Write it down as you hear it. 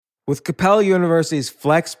With Capella University's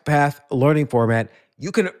FlexPath learning format, you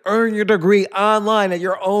can earn your degree online at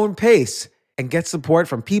your own pace and get support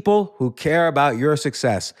from people who care about your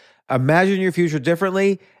success. Imagine your future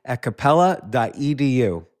differently at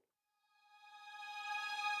capella.edu.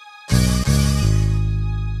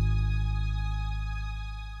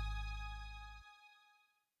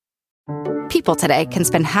 People today can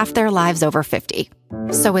spend half their lives over 50.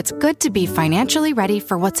 So it's good to be financially ready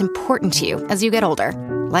for what's important to you as you get older,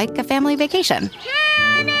 like a family vacation.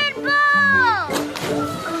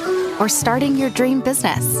 Or starting your dream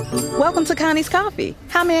business. Welcome to Connie's Coffee.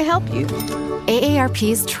 How may I help you?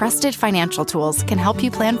 AARP's trusted financial tools can help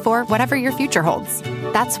you plan for whatever your future holds.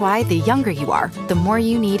 That's why the younger you are, the more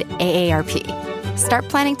you need AARP. Start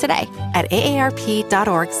planning today at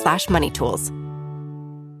aarp.org/moneytools.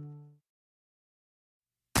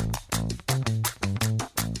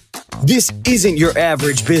 This isn't your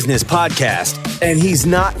average business podcast, and he's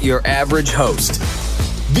not your average host.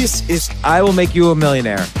 This is I Will Make You a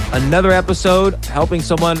Millionaire, another episode helping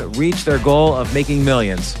someone reach their goal of making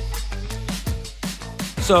millions.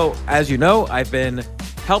 So, as you know, I've been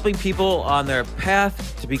helping people on their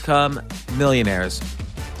path to become millionaires.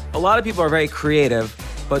 A lot of people are very creative,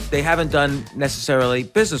 but they haven't done necessarily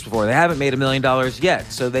business before. They haven't made $1 million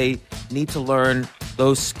yet, so they need to learn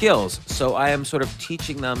those skills. So I am sort of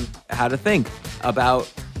teaching them how to think about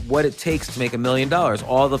what it takes to make $1 million,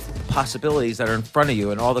 all the possibilities that are in front of you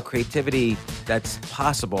and all the creativity that's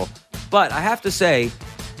possible. But I have to say,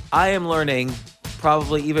 I am learning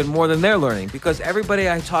probably even more than they're learning because everybody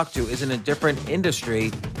I talk to is in a different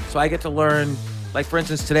industry. So I get to learn, like for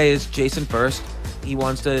instance, today is Jason Furst. He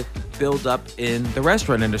wants to build up in the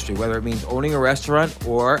restaurant industry, whether it means owning a restaurant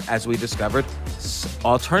or, as we discovered,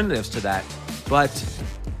 alternatives to that. But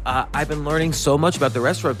I've been learning so much about the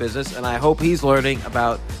restaurant business, and I hope he's learning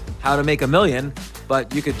about how to make $1 million.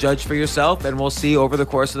 But you could judge for yourself, and we'll see over the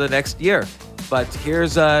course of the next year. But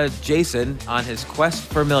here's Jason on his quest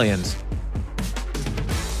for millions.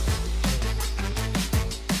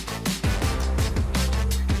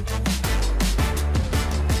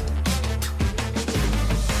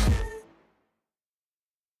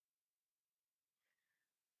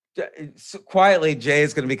 So quietly, Jay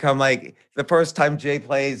is going to become like the first time Jay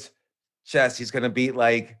plays chess, he's going to beat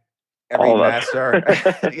like every master.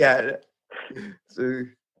 Yeah. So,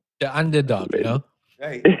 the underdog, you know?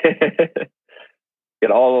 Right.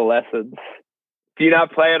 Get all the lessons. Do you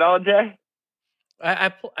not play at all, Jay?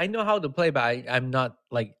 I know how to play, but I'm not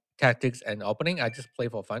like tactics and opening. I just play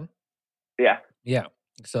for fun. Yeah. Yeah.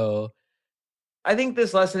 So I think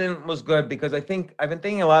this lesson was good because I've been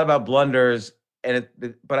thinking a lot about blunders.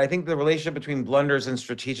 But I think the relationship between blunders and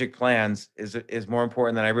strategic plans is more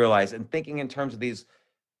important than I realized. And thinking in terms of these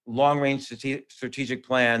long-range strategic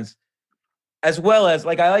plans, as well as,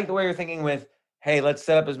 like, I like the way you're thinking with, hey, let's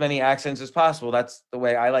set up as many accents as possible. That's the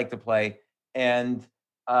way I like to play. And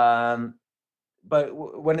but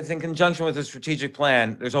when it's in conjunction with a strategic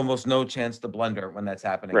plan, there's almost no chance to blunder when that's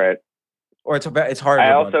happening. Right. Or it's harder.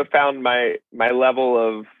 I also found my level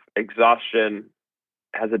of exhaustion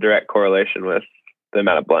has a direct correlation with the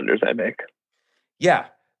amount of blunders I make. Yeah.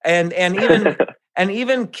 And even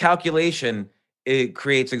even calculation, it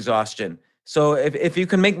creates exhaustion. So if you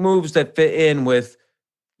can make moves that fit in with,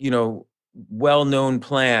 well-known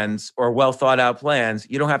plans or well thought out plans,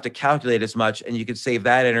 you don't have to calculate as much and you can save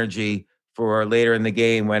that energy for later in the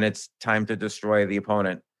game when it's time to destroy the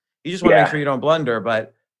opponent. You just want to make sure you don't blunder,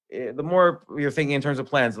 but the more you're thinking in terms of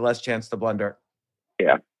plans, the less chance to blunder.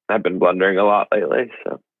 Yeah. I've been blundering a lot lately,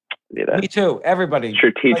 so me too. Everybody.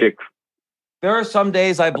 Strategic. There are some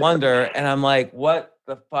days I blunder and I'm like, what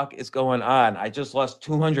the fuck is going on? I just lost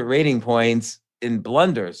 200 rating points in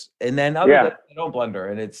blunders. And then other days I don't blunder.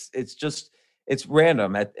 And it's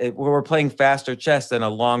random. We're playing faster chess than a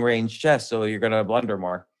long range chess, so you're gonna blunder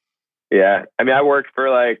more. Yeah. I mean, I was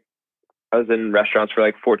in restaurants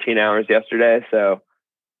for 14 hours yesterday, so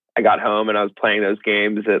I got home and I was playing those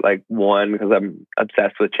games at 1 because I'm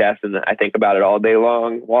obsessed with chess and I think about it all day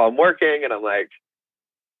long while I'm working. And I'm like,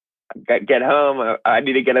 I get home, I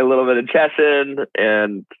need to get a little bit of chess in,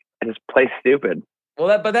 and I just play stupid.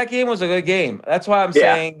 Well, but that game was a good game. That's why I'm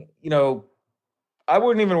saying, I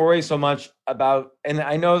wouldn't even worry so much about, and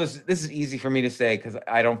I know this is easy for me to say because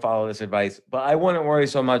I don't follow this advice, but I wouldn't worry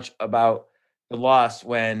so much about the loss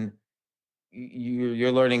when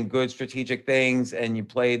you're learning good strategic things and you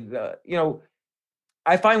played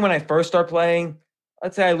I find when I first start playing,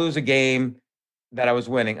 let's say I lose a game that I was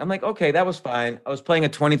winning, I'm like, okay, that was fine. I was playing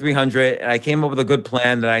at 2,300 and I came up with a good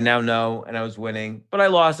plan that I now know and I was winning, but I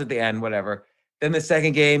lost at the end, whatever. Then the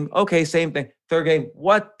second game, okay, same thing. Third game,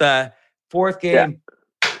 what the? Fourth game,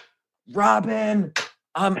 Robin,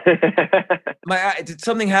 did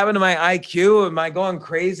something happen to my IQ? Am I going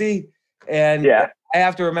crazy? And Yeah. I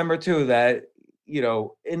have to remember too that, you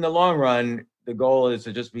know, in the long run, the goal is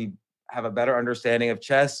to just have a better understanding of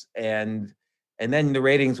chess, and then the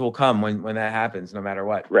ratings will come when that happens, no matter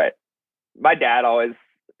what. Right. My dad always,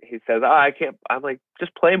 he says, I can't, I'm like,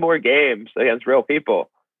 just play more games against real people.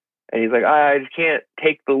 And he's like, I just can't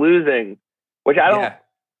take the losing, which I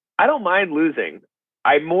don't mind losing.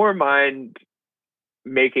 I more mind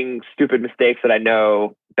making stupid mistakes that I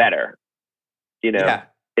know better. You know,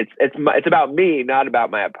 it's about me, not about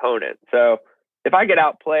my opponent. So if I get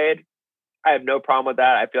outplayed, I have no problem with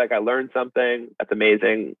that. I feel like I learned something. That's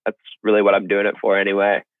amazing. That's really what I'm doing it for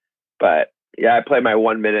anyway. But yeah, I play my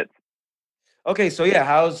 1 minute. Okay, so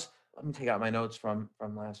yeah, let me take out my notes from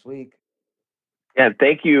last week. Yeah,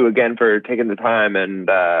 thank you again for taking the time. And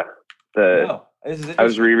I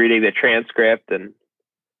was rereading the transcript, and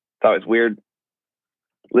thought it was weird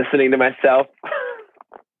listening to myself.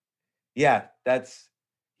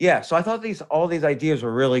 So I thought all these ideas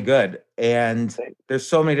were really good, and there's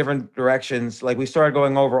so many different directions. Like, we started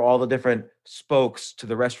going over all the different spokes to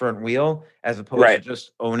the restaurant wheel, as opposed to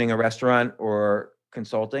just owning a restaurant or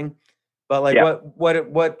consulting. But like,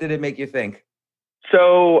 what did it make you think?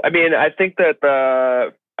 So, I mean, I think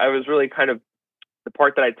that I was really kind of, the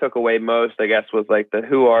part that I took away most, I guess, was like the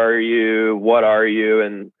who are you, what are you,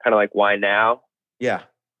 and kind of like why now. Yeah.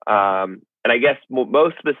 And I guess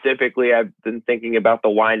most specifically, I've been thinking about the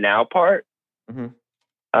why now part.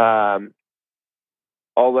 Mm-hmm.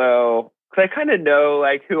 Although, because I kind of know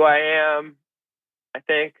like who I am, I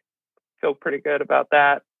think, feel pretty good about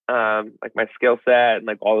that. Like my skill set and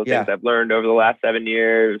like all the things I've learned over the last 7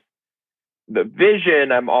 years. The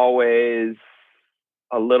vision, I'm always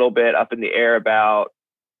a little bit up in the air about,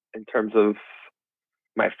 in terms of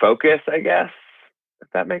my focus, I guess, if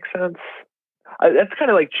that makes sense. That's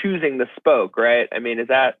kind of like choosing the spoke, right? I mean, is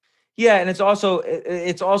that? Yeah, and it's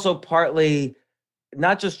also partly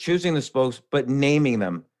not just choosing the spokes, but naming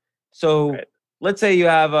them. So let's say you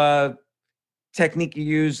have a technique you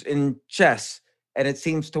use in chess, and it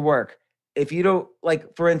seems to work. If you don't,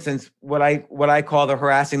 like, for instance, what I call the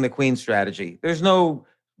harassing the queen strategy. There's no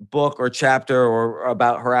book or chapter or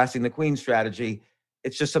about harassing the queen strategy.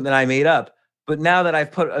 It's just something I made up. But now that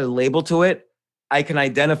I've put a label to it, I can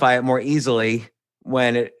identify it more easily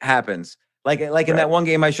when it happens. Like in that one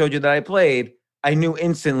game I showed you that I played, I knew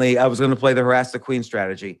instantly I was going to play the harass the queen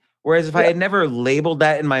strategy. Whereas if I had never labeled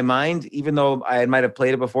that in my mind, even though I might have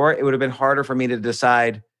played it before, it would have been harder for me to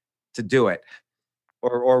decide to do it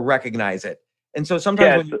or recognize it. And so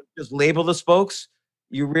sometimes when you just label the spokes,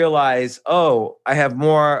 you realize, oh,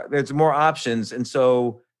 there's more options. And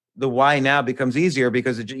so the why now becomes easier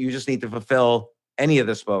because you just need to fulfill any of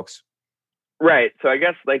the spokes. Right. So I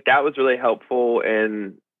guess like that was really helpful.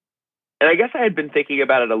 And I guess I had been thinking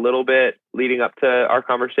about it a little bit leading up to our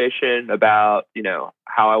conversation about, you know,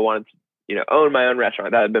 how I wanted to, you know, own my own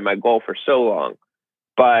restaurant. That had been my goal for so long.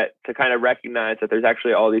 But to kind of recognize that there's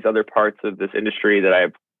actually all these other parts of this industry that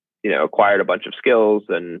I've, you know, acquired a bunch of skills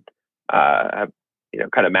and have, you know,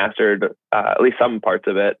 kind of mastered at least some parts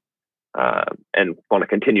of it, and want to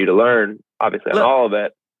continue to learn, obviously, on all of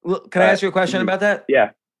it. Can I ask you a question about that?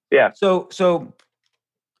 Yeah. Yeah. So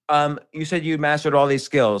you said you mastered all these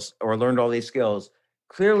skills or learned all these skills.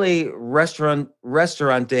 Clearly,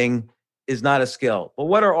 restauranting is not a skill. But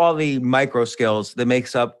what are all the micro skills that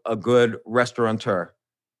makes up a good restaurateur?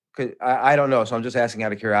 I don't know, so I'm just asking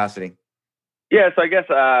out of curiosity. Yeah, so I guess,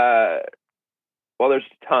 well, there's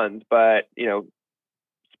tons, but, you know,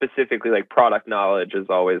 specifically like product knowledge is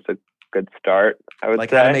always a good start, I would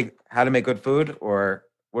say. How to make good food, or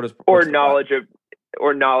knowledge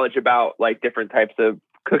about like different types of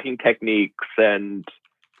cooking techniques and,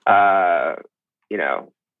 you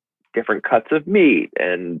know, different cuts of meat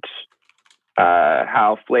and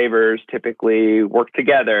how flavors typically work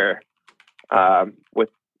together, with,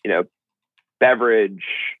 you know, beverage,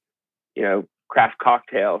 you know, craft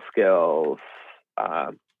cocktail skills,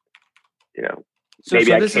 you know,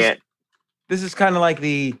 This is kind of like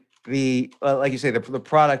the like you say, the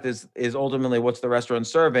product is ultimately what's the restaurant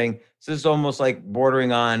serving. So this is almost like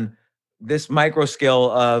bordering on this micro skill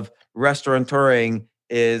of restaurateuring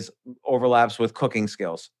overlaps with cooking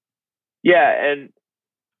skills. Yeah, and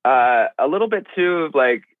a little bit too of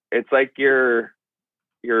like, it's like your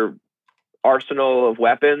arsenal of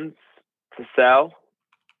weapons to sell.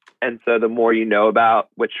 And so the more you know about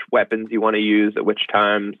which weapons you want to use at which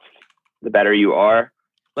times, the better you are.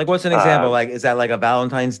 Like, what's an example? Like, is that like a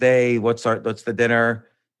Valentine's Day? What's the dinner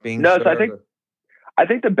being served? So I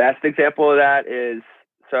think the best example of that is,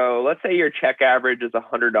 So let's say your check average is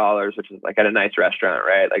 $100, which is like at a nice restaurant,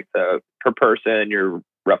 right? Like per person, you're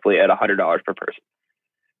roughly at $100 per person.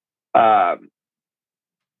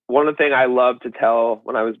 One of the things I love to tell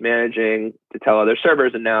when I was managing to tell other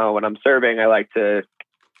servers, and now when I'm serving, I like to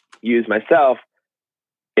use myself.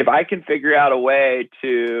 If I can figure out a way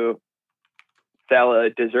to sell a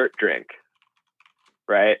dessert drink,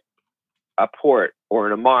 right? A port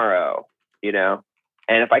or an Amaro,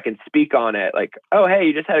 and if I can speak on it, like, oh, hey,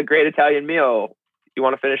 you just had a great Italian meal. You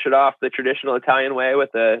want to finish it off the traditional Italian way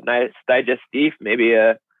with a nice digestif, maybe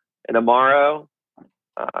an Amaro.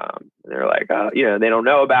 They're like, oh, they don't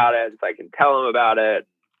know about it. So I can tell them about it,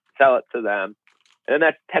 sell it to them. And then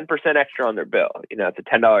that's 10% extra on their bill. It's a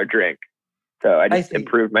 $10 drink. So I just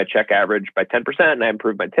improved my check average by 10% and I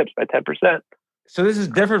improved my tips by 10%. So this is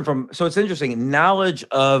different so it's interesting. Knowledge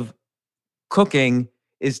of cooking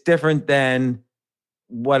is different than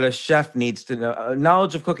what a chef needs to know.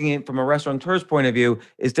 Knowledge of cooking from a restaurateur's point of view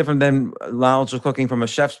is different than knowledge of cooking from a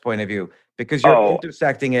chef's point of view, because you're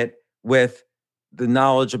intersecting it with the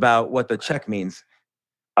knowledge about what the check means.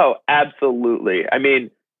 Oh, absolutely. I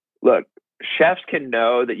mean, look, chefs can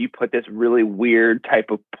know that you put this really weird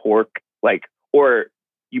type of pork, or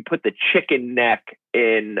you put the chicken neck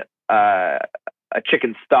in a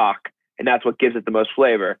chicken stock, and that's what gives it the most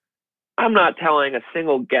flavor. I'm not telling a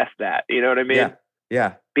single guest that, you know what I mean?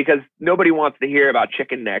 Yeah. Because nobody wants to hear about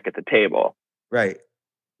chicken neck at the table. Right.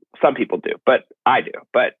 Some people do, but I do,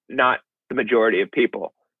 but not the majority of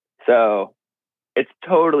people. So it's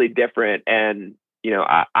totally different. And,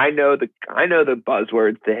 I know the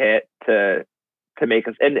buzzwords to hit to make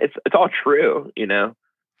us, and it's all true,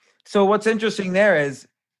 So what's interesting there is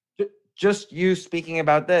just you speaking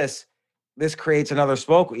about this creates another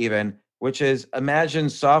spoke even, which is imagine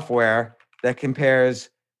software that compares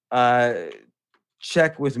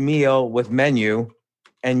check with meal with menu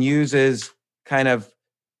and uses kind of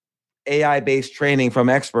AI-based training from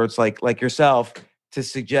experts like yourself to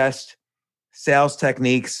suggest sales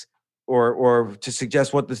techniques or to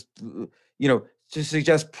suggest what this, to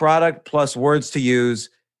suggest product plus words to use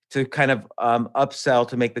to kind of upsell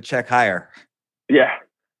to make the check higher. Yeah.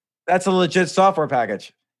 That's a legit software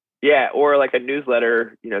package. Yeah. Or like a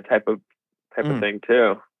newsletter, type of thing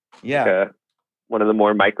too. Yeah. Like one of the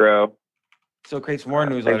more micro. So it creates more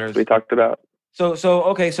newsletters we talked about. So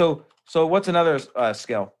what's another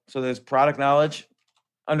skill? So there's product knowledge,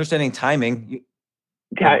 understanding timing.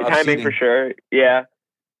 Timing for sure. Yeah.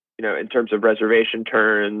 In terms of reservation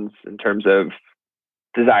turns, in terms of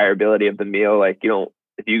desirability of the meal, like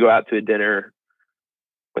if you go out to a dinner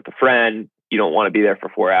with a friend, you don't want to be there for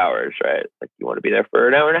 4 hours, right? Like you want to be there for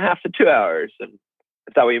an hour and a half to 2 hours. And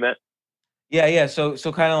is that what you meant? Yeah. So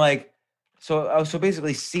kind of like, so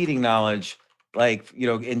basically seating knowledge, like,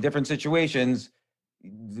 in different situations,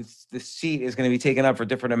 the seat is going to be taken up for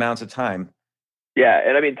different amounts of time. Yeah.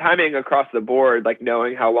 And I mean, timing across the board, like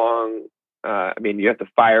knowing how long, you have to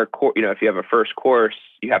fire, if you have a first course,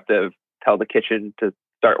 you have to tell the kitchen to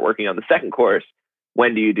start working on the second course.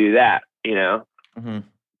 When do you do that? Mm-hmm. Do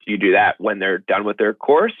you do that when they're done with their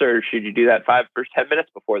course, or should you do that 5 or 10 minutes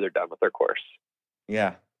before they're done with their course?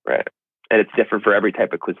 Yeah. Right. And it's different for every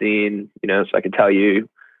type of cuisine, so I can tell you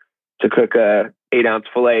to cook a 8-ounce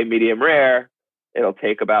filet medium rare, it'll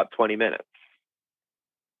take about 20 minutes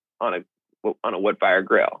on a wood fire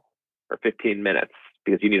grill, or 15 minutes,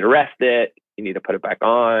 because you need to rest it, you need to put it back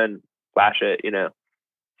on, flash it, So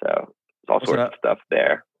there's all sorts of stuff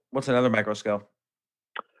there. What's another micro skill?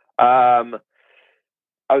 I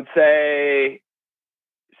would say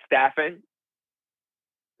staffing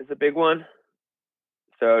is a big one.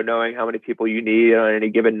 So knowing how many people you need on any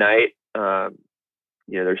given night.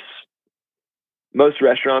 There's most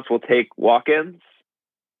restaurants will take walk-ins,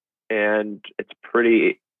 and it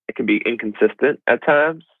can be inconsistent at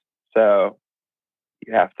times. So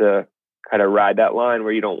you have to kind of ride that line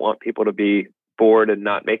where you don't want people to be bored and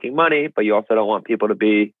not making money, but you also don't want people to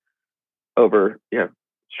be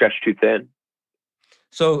stretched too thin.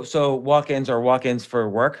 So walk-ins are walk-ins for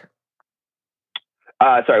work?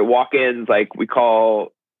 Walk-ins, like we call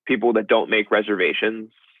people that don't make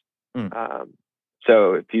reservations.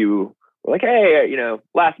 So if you were like, hey,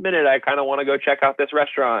 last minute, I kind of want to go check out this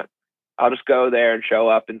restaurant, I'll just go there and show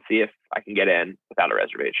up and see if I can get in without a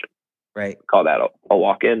reservation. Right. Call that a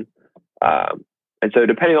walk-in. And so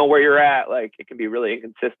depending on where you're at, like it can be really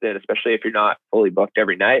inconsistent, especially if you're not fully booked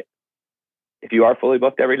every night. If you are fully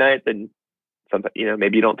booked every night, then sometimes,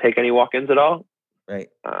 maybe you don't take any walk-ins at all. Right.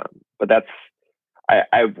 But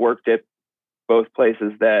I've worked at both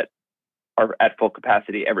places that are at full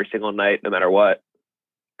capacity every single night, no matter what.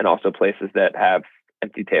 And also places that have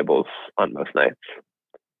empty tables on most nights.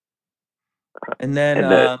 And then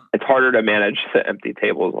it's harder to manage the empty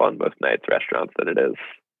tables on most nights restaurants than it is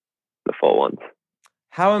the full ones.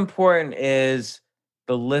 how important is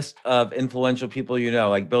the list of influential people you know,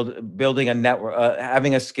 like building a network,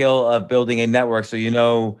 having a skill of building a network so you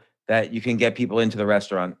know that you can get people into the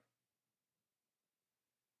restaurant?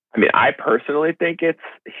 I mean, I personally think it's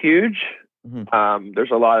huge. Mm-hmm.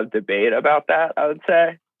 There's a lot of debate about that, I would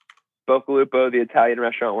say. Bocalupo, the Italian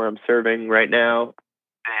restaurant where I'm serving right now,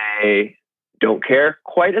 they don't care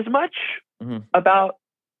quite as much about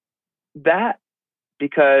that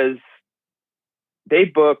because they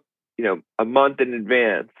book, a month in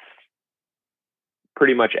advance,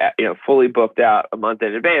 pretty much, fully booked out a month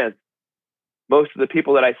in advance. Most of the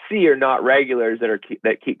people that I see are not regulars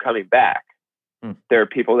that keep coming back. There are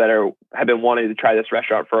people that have been wanting to try this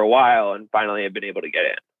restaurant for a while and finally have been able to get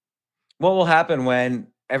in. What will happen when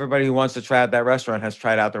everybody who wants to try out that restaurant has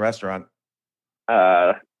tried out the restaurant?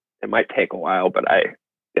 It might take a while, but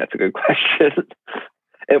that's a good question.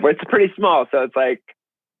 It's pretty small, so it's like,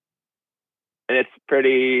 and it's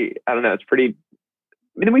pretty, I don't know,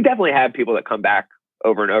 we definitely have people that come back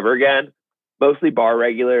over and over again, mostly bar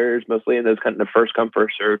regulars, mostly in those kind of first come,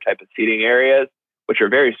 first serve type of seating areas, which are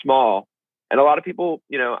very small. And a lot of people,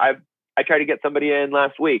 I tried to get somebody in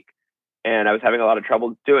last week and I was having a lot of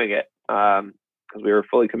trouble doing it because we were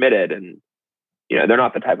fully committed. And, they're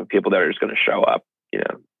not the type of people that are just going to show up.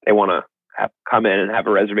 They want to come in and have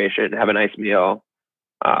a reservation, have a nice meal,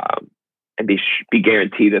 and be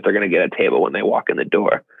guaranteed that they're going to get a table when they walk in the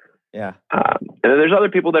door. Yeah. And then there's other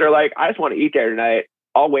people that are like, I just want to eat there tonight.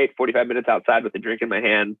 I'll wait 45 minutes outside with a drink in my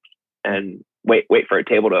hand and wait for a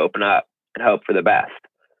table to open up and hope for the best.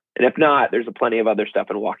 And if not, there's plenty of other stuff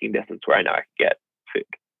in walking distance where I know I can get food.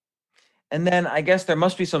 And then I guess there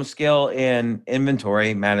must be some skill in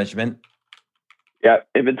inventory management. Yeah,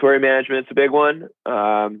 inventory management's a big one.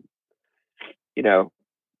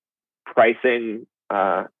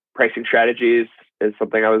 Pricing strategies is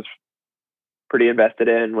something I was pretty invested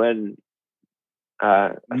in when,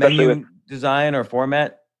 especially menu design or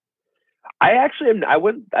format. I actually am. I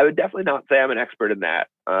would definitely not say I'm an expert in that.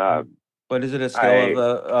 But is it a skill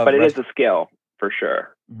but it is a skill for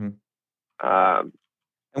sure. Mm-hmm.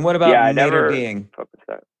 And what about maitre ding?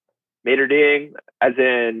 Maitre ding, as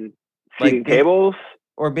in seating tables,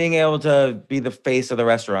 or being able to be the face of the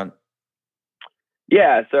restaurant.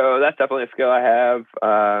 Yeah, so that's definitely a skill I have.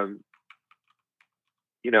 I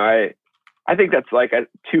think that's like a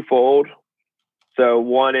twofold. So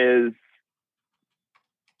one is,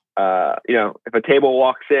 if a table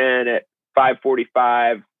walks in at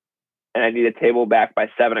 5:45 and I need a table back by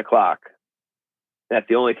 7:00, that's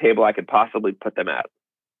the only table I could possibly put them at.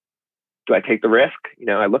 Do I take the risk?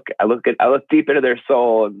 I look deep into their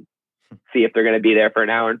soul and see if they're going to be there for an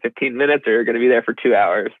hour and 15 minutes or going to be there for 2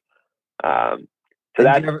 hours. So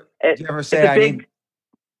that's. Do you ever say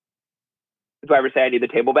do I ever say I need the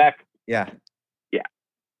table back? Yeah.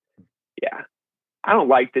 I don't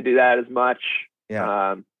like to do that as much.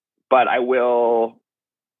 Yeah. But I will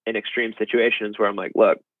in extreme situations where I'm like,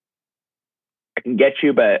 look, I can get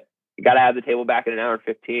you, but you got to have the table back in an hour and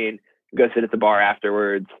 15. Go sit at the bar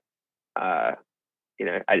afterwards. I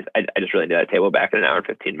just really need that table back in an hour and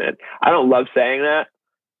 15 minutes. I don't love saying that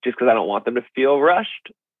just because I don't want them to feel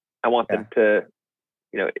rushed. I want them to,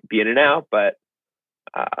 be in and out. But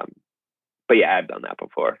yeah, I've done that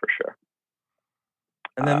before for sure.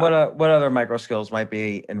 And then what other micro skills might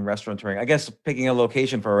be in restaurateuring? I guess picking a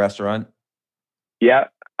location for a restaurant. Yeah,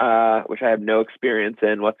 which I have no experience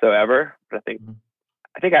in whatsoever. But I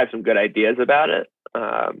think I have some good ideas about it.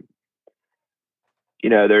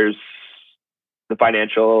 There's the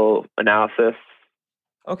financial analysis.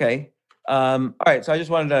 Okay. All right. So I just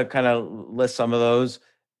wanted to kind of list some of those.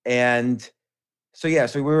 And so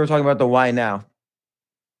we were talking about the why now.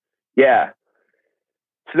 Yeah.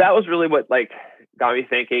 So that was really what got me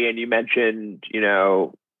thinking. And you mentioned,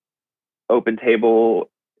 Open Table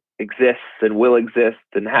exists and will exist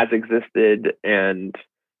and has existed, and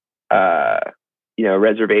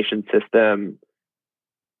reservation system.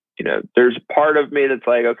 There's part of me that's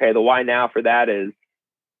like, okay, the why now for that is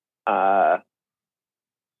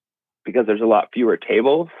because there's a lot fewer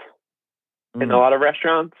tables in a lot of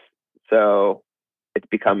restaurants, so it's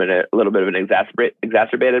becoming a little bit of an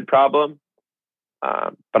exacerbated problem.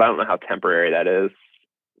 But I don't know how temporary that is.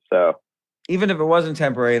 So even if it wasn't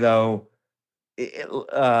temporary, though,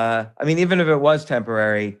 even if it was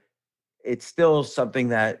temporary, it's still something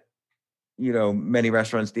that, many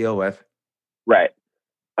restaurants deal with. Right.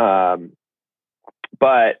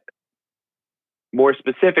 But more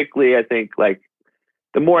specifically, I think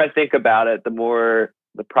the more I think about it, the more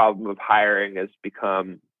the problem of hiring has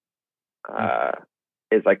become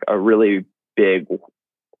is like a really big,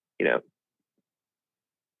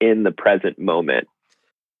 in the present moment.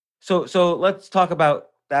 So let's talk about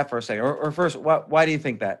that for a second. Or first, why do you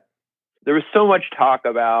think that? There was so much talk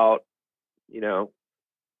about,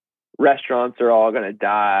 restaurants are all going to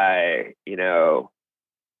die, and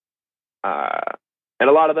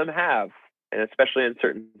a lot of them have, and especially in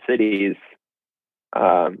certain cities.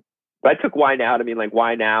 But I took why now to mean like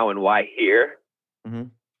why now and why here.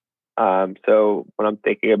 Mm-hmm. So when I'm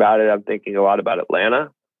thinking about it, I'm thinking a lot about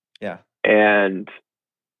Atlanta. Yeah. And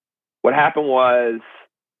what happened was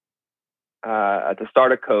at the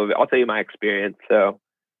start of COVID, I'll tell you my experience. So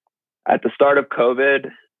at the start of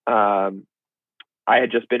COVID, I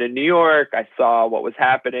had just been in New York. I saw what was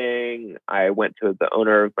happening. I went to the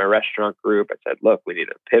owner of my restaurant group. I said, look, we need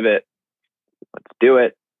to pivot. Let's do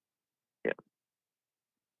it. Yeah.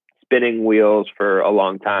 Spinning wheels for a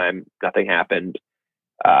long time. Nothing happened.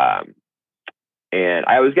 And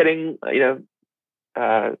I was getting,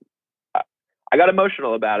 I got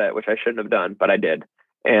emotional about it, which I shouldn't have done, but I did.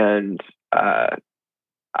 And I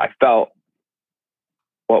felt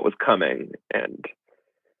what was coming, and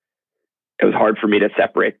it was hard for me to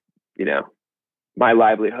separate, my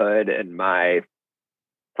livelihood and my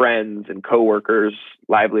friends and coworkers'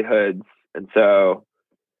 livelihoods. And so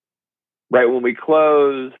right when we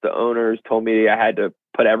closed, the owners told me I had to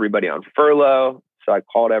put everybody on furlough. So I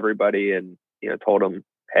called everybody and, told them,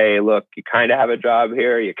 hey, look, you kind of have a job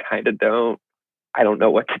here. You kind of don't. I don't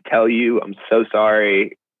know what to tell you. I'm so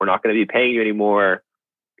sorry. We're not going to be paying you anymore.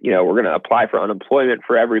 We're going to apply for unemployment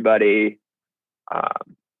for everybody.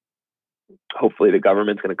 Hopefully the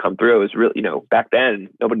government's going to come through. It was really, back then,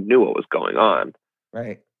 nobody knew what was going on.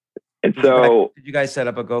 Right. And did you guys set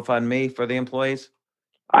up a GoFundMe for the employees?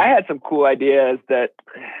 I had some cool ideas that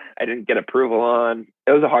I didn't get approval on.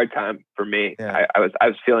 It was a hard time for me. Yeah. I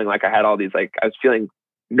was feeling like I had all these, I was feeling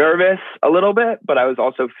nervous a little bit, but I was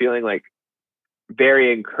also feeling like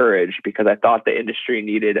very encouraged because I thought the industry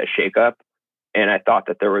needed a shakeup. And I thought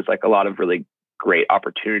that there was a lot of really great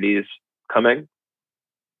opportunities coming.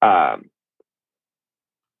 The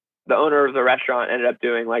owner of the restaurant ended up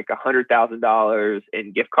doing $100,000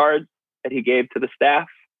 in gift cards that he gave to the staff.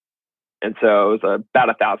 And so it was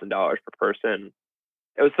about $1,000 per person.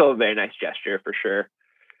 It was still a very nice gesture for sure.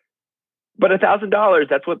 But $1,000,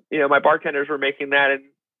 that's what, my bartenders were making that in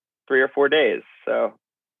 3 or 4 days. So,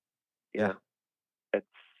 yeah, it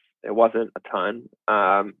wasn't a ton.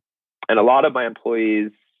 And a lot of my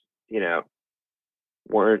employees,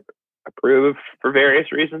 weren't approved for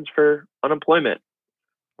various reasons for unemployment.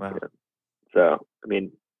 Wow. So,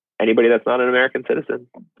 anybody that's not an American citizen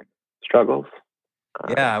struggles.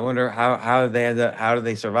 Yeah, I wonder how do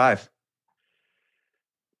they survive?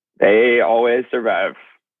 They always survive.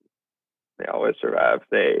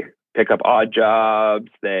 They pick up odd jobs.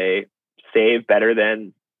 They save better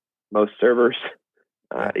than most servers.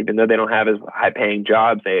 Even though they don't have as high paying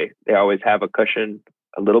jobs, they always have a cushion,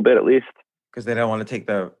 a little bit at least. Because they don't want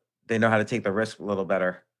to they know how to take the risk a little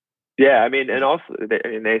better. Yeah, and also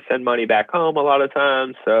they send money back home a lot of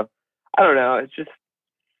times. So I don't know. It's just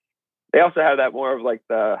they also have that more of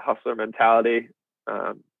the hustler mentality.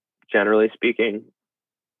 Generally speaking,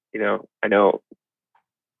 I know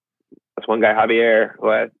this one guy Javier, who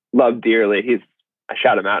I love dearly. I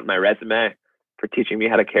shout him out in my resume for teaching me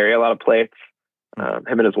how to carry a lot of plates.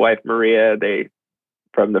 Him and his wife Maria,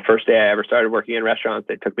 from the first day I ever started working in restaurants,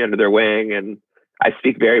 they took me under their wing, and I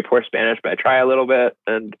speak very poor Spanish, but I try a little bit,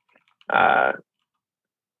 and I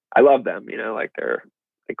love them.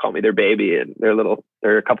 They call me their baby, and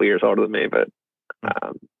they're a couple years older than me, but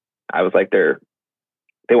I was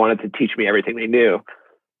they wanted to teach me everything they knew,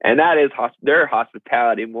 and that is their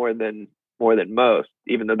hospitality more than most.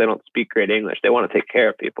 Even though they don't speak great English, they want to take care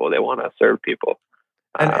of people. They want to serve people,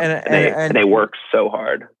 and they work so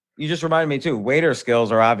hard. You just reminded me too. Waiter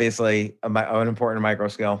skills are obviously an important micro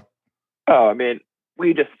skill. Oh,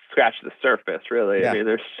 we just scratched the surface, really. Yeah.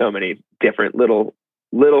 There's so many different little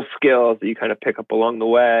skills that you kind of pick up along the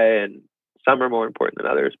way, and some are more important than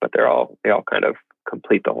others, but they all kind of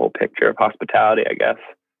complete the whole picture of hospitality, I guess.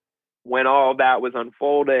 When all that was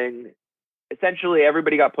unfolding, essentially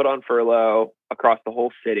everybody got put on furlough across the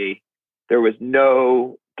whole city. There was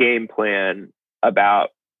no game plan about,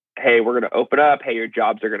 hey, we're going to open up. Hey, your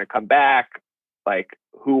jobs are going to come back.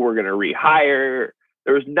 Who we're going to rehire.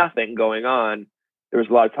 There was nothing going on. There was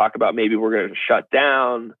a lot of talk about maybe we're going to shut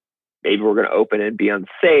down. Maybe we're going to open and be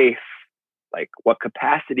unsafe. What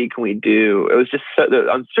capacity can we do? It was just the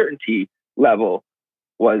uncertainty level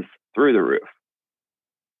was through the roof.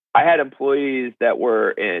 I had employees that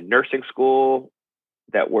were in nursing school,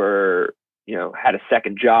 that were had a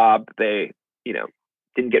second job. They,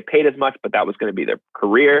 didn't get paid as much, but that was going to be their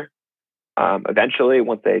career. Eventually,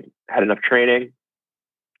 once they had enough training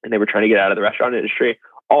and they were trying to get out of the restaurant industry,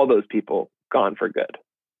 all those people gone for good.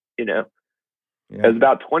 It was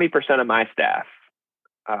about 20% of my staff,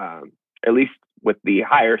 at least with the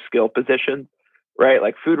higher skill positions, right?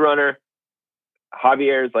 Like food runner,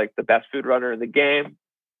 Javier is like the best food runner in the game,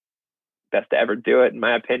 best to ever do it, in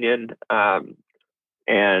my opinion.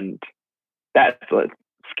 And that's a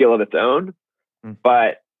skill of its own.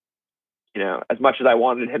 But, as much as I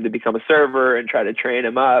wanted him to become a server and try to train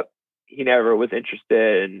him up, he never was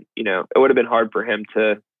interested. And, it would have been hard for him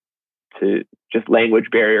to just language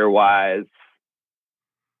barrier wise.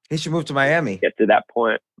 He should move to Miami. Get to that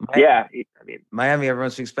point. Miami, everyone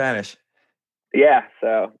speaks Spanish. Yeah,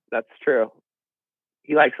 so that's true.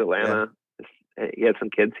 He likes Atlanta. Yeah. He had some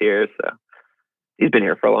kids here, so he's been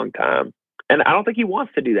here for a long time. And I don't think he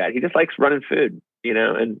wants to do that. He just likes running food,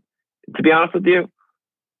 and to be honest with you,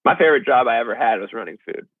 my favorite job I ever had was running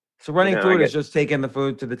food. So running food is just taking the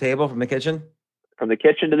food to the table from the kitchen? From the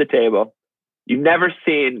kitchen to the table. You've never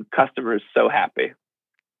seen customers so happy.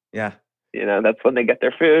 Yeah. That's when they get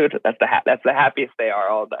their food. That's the happiest they are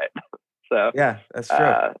all night. So yeah, that's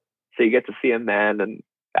true. So you get to see them then, and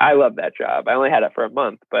I love that job. I only had it for a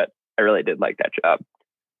month, but I really did like that job.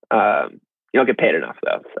 You don't get paid enough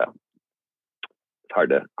though, so it's hard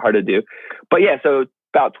to do. But yeah, so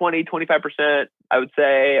about 20-25%, I would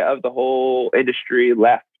say, of the whole industry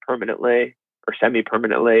left permanently or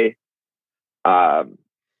semi-permanently.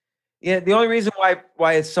 Yeah, the only reason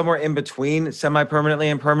why it's somewhere in between semi-permanently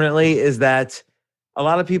and permanently is that a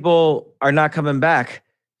lot of people are not coming back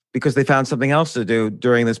because they found something else to do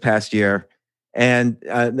during this past year, and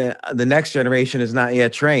the next generation is not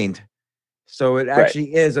yet trained. So it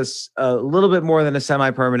actually is a little bit more than a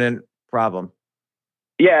semi-permanent problem.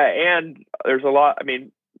 Yeah, and there's a lot. I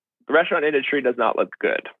mean, the restaurant industry does not look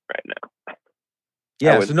good right now.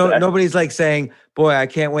 Yeah, so nobody's like saying, "Boy, I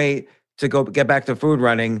can't wait to go get back to food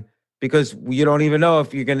running," because you don't even know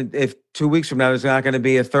if 2 weeks from now there's not going to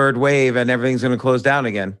be a third wave and everything's going to close down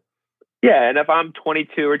again. Yeah, and if I'm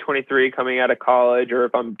 22 or 23 coming out of college, or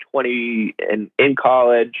if I'm 20 and in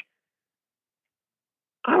college,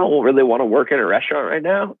 I don't really want to work in a restaurant right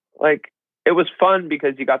now. Like, it was fun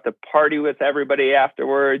because you got to party with everybody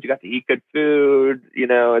afterwards. You got to eat good food.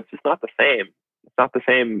 It's just not the same. It's not the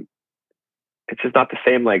same. It's just not the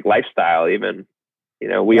same like lifestyle. Even,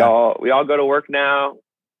 we all go to work now.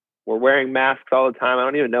 We're wearing masks all the time. I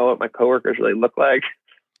don't even know what my coworkers really look like.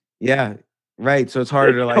 Yeah, right. So it's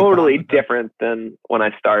harder to like totally different than when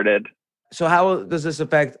I started. So how does this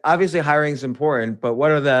affect? Obviously, hiring is important, but what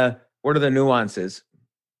are the nuances?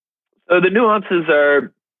 So the nuances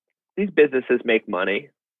are, these businesses make money.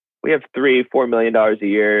 We have $3-4 million a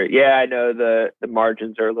year. Yeah, I know the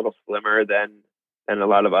margins are a little slimmer than a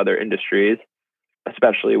lot of other industries,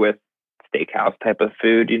 especially with steakhouse type of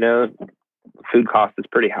food. Food cost is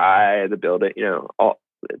pretty high. The building,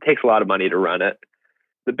 it takes a lot of money to run it.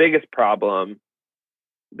 The biggest problem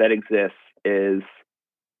that exists is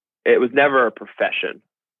it was never a profession.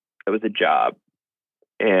 It was a job.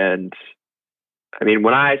 And I mean,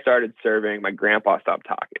 when I started serving, my grandpa stopped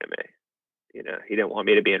talking to me. He didn't want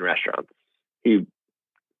me to be in restaurants. He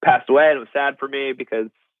passed away, and it was sad for me because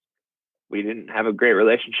we didn't have a great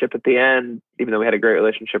relationship at the end, even though we had a great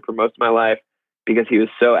relationship for most of my life, because he was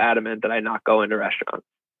so adamant that I not go into restaurants.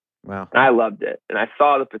 Wow. And I loved it. And I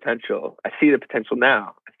saw the potential. I see the potential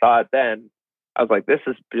now. I saw it then. I was like, this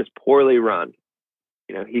is just poorly run.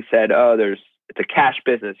 He said, it's a cash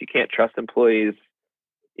business. You can't trust employees.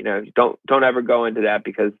 Don't ever go into that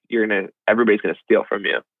because everybody's going to steal from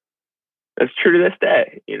you. It's true to this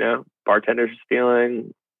day. Bartenders are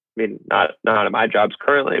stealing. I mean, not at my jobs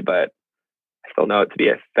currently, but I still know it to be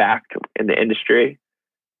a fact in the industry.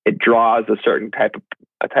 It draws a certain type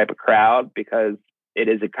of crowd because it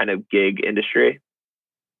is a kind of gig industry.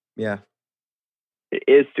 Yeah. It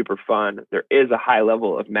is super fun. There is a high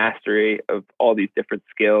level of mastery of all these different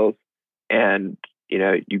skills. And,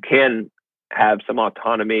 you can have some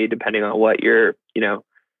autonomy depending on what you're,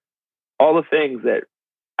 all the things that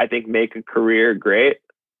I think make a career great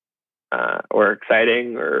or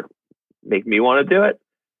exciting or make me want to do it.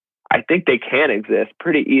 I think they can exist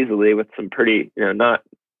pretty easily with some pretty, not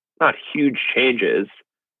huge changes,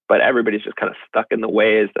 but everybody's just kind of stuck in the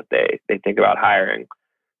ways that they think about hiring.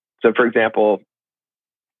 So, for example,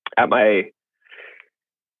 at my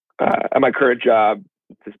current job,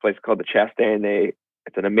 this place called the Chastain.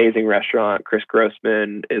 It's an amazing restaurant. Chris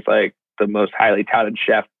Grossman is like the most highly touted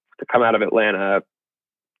chef to come out of Atlanta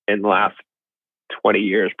in the last 20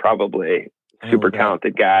 years, probably. Super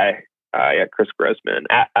talented guy. Chris Grossman.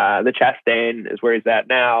 The Chastain is where he's at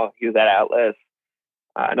now. He was at Atlas.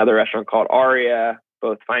 Another restaurant called Aria,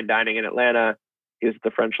 both fine dining in Atlanta. He was at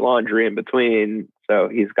the French Laundry in between. So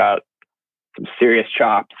he's got some serious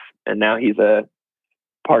chops. And now he's a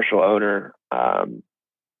partial owner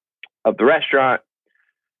of the restaurant.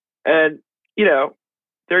 And,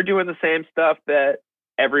 they're doing the same stuff that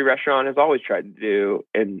every restaurant has always tried to do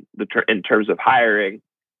in terms of hiring.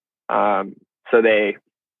 So they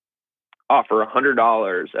offer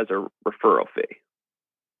 $100 as a referral fee,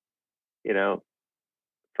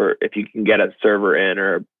 for if you can get a server in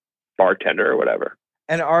or a bartender or whatever.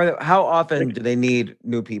 And how often do they need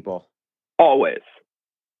new people? Always.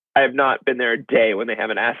 I have not been there a day when they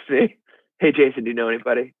haven't asked me, "Hey, Jason, do you know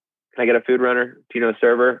anybody? Can I get a food runner? Do you know a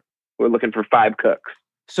server? We're looking for 5 cooks."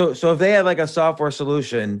 So if they had like a software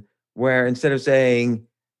solution where instead of saying,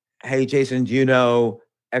 "Hey, Jason, do you know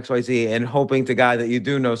XYZ?" and hoping to God that you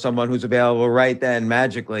do know someone who's available right then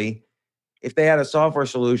magically, if they had a software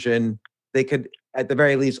solution, they could at the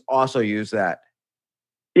very least also use that.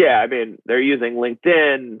 Yeah, I mean, they're using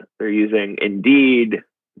LinkedIn, they're using Indeed,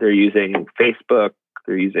 they're using Facebook,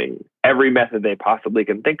 they're using every method they possibly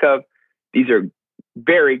can think of. These are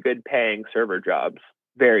very good paying server jobs,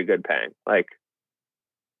 very good paying, like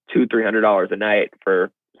 $200-$300 a night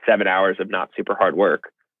for 7 hours of not super hard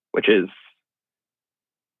work, which is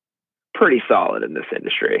pretty solid in this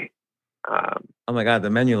industry. Oh my God, the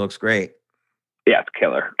menu looks great. Yeah, it's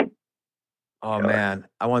killer. Oh killer. Man,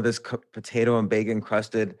 I want this potato and bacon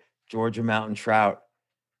crusted Georgia mountain trout.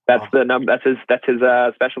 That's That's his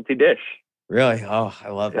specialty dish. Really? Oh, I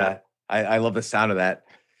love that. I love the sound of that.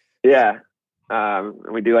 Yeah.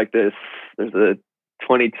 We do like this. There's a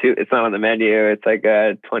 22. It's not on the menu. It's like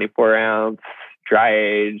a 24-ounce dry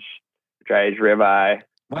age ribeye.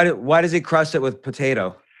 Why does he crust it with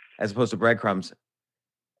potato as opposed to breadcrumbs?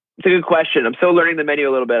 It's a good question. I'm still learning the menu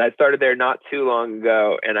a little bit. I started there not too long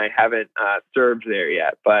ago, and I haven't served there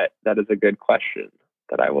yet. But that is a good question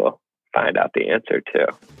that I will find out the answer to.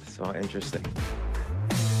 So interesting.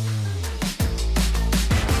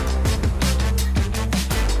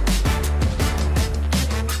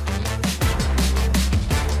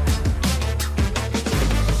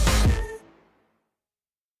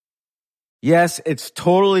 Yes, it's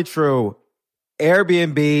totally true.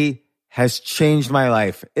 Airbnb has changed my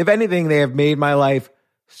life. If anything, they have made my life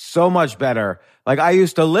so much better. Like I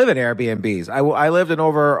used to live in Airbnbs. I lived in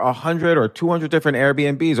over 100 or 200 different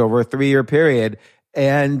Airbnbs over a 3-year period,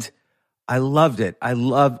 and I loved it.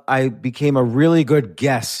 I became a really good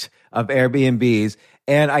guest of Airbnbs,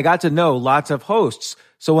 and I got to know lots of hosts.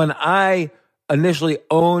 So when I initially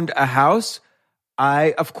owned a house,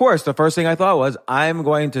 of course, the first thing I thought was, I'm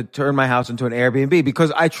going to turn my house into an Airbnb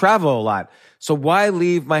because I travel a lot. So why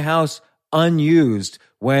leave my house unused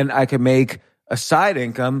when I can make a side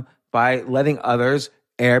income by letting others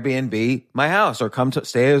Airbnb my house or come to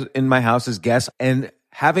stay in my house as guests? And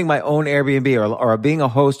having my own Airbnb or being a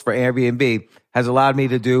host for Airbnb has allowed me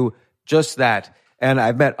to do just that. And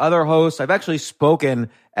I've met other hosts. I've actually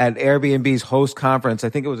spoken at Airbnb's host conference. I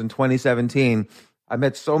think it was in 2017. I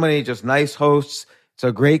met so many just nice hosts. It's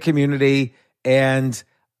a great community. And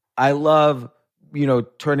I love,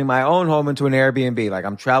 turning my own home into an Airbnb. Like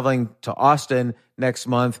I'm traveling to Austin next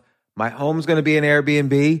month. My home's going to be an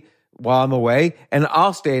Airbnb while I'm away, and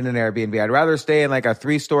I'll stay in an Airbnb. I'd rather stay in like a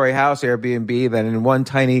 3-story house Airbnb than in one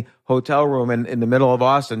tiny hotel room in the middle of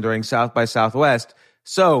Austin during South by Southwest.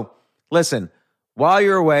 So listen, while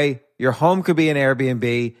you're away, your home could be an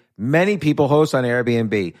Airbnb. Many people host on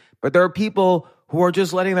Airbnb, but there are people who are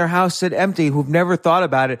just letting their house sit empty, who've never thought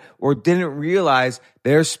about it or didn't realize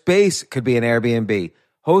their space could be an Airbnb.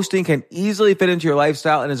 Hosting can easily fit into your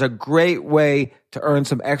lifestyle and is a great way to earn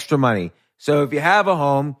some extra money. So if you have a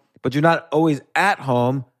home, but you're not always at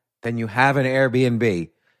home, then you have an Airbnb.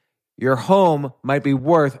 Your home might be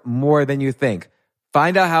worth more than you think.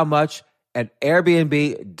 Find out how much at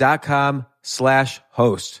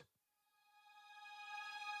airbnb.com/host.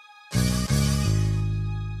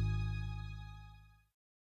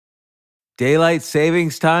 Daylight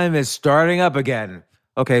savings time is starting up again.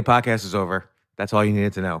 Okay, podcast is over. That's all you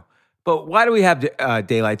needed to know. But why do we have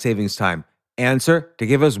daylight savings time? Answer: to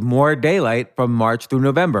give us more daylight from March through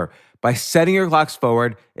November. By setting your clocks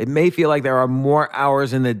forward, it may feel like there are more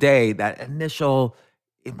hours in the day when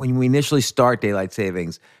we initially start daylight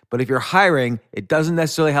savings. But if you're hiring, it doesn't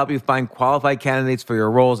necessarily help you find qualified candidates for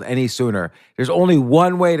your roles any sooner. There's only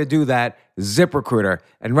one way to do that: ZipRecruiter.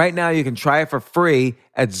 And right now you can try it for free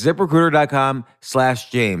at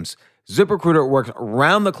ZipRecruiter.com/James. ZipRecruiter works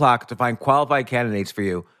around the clock to find qualified candidates for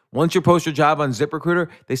you. Once you post your job on ZipRecruiter,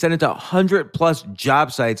 they send it to 100 plus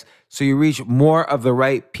job sites so you reach more of the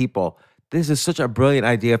right people. This is such a brilliant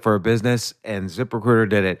idea for a business, and ZipRecruiter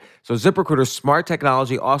did it. So ZipRecruiter's smart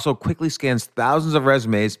technology also quickly scans thousands of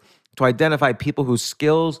resumes to identify people whose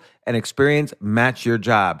skills and experience match your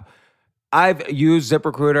job. I've used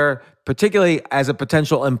ZipRecruiter, particularly as a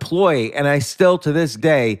potential employee, and I still, to this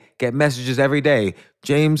day, get messages every day.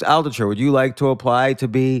 James Altucher, would you like to apply to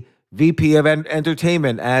be VP of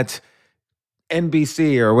Entertainment at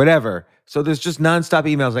NBC or whatever? So there's just nonstop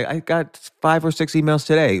emails. Like I got 5 or 6 emails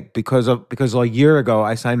today because a year ago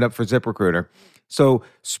I signed up for ZipRecruiter. So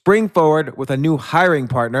spring forward with a new hiring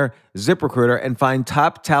partner, ZipRecruiter, and find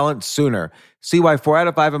top talent sooner. See why 4 out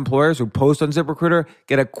of 5 employers who post on ZipRecruiter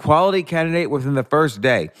get a quality candidate within the first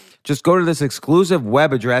day. Just go to this exclusive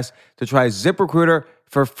web address to try ZipRecruiter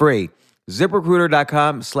for free.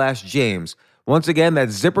 ZipRecruiter.com/James. Once again,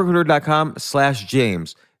 that's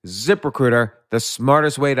ZipRecruiter.com/James. ZipRecruiter, the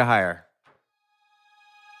smartest way to hire.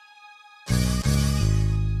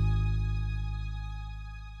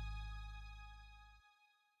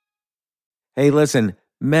 Hey, listen,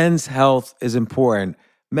 men's health is important.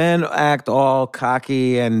 Men act all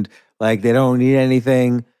cocky and like they don't need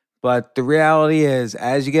anything. But the reality is,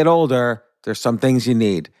 as you get older, there's some things you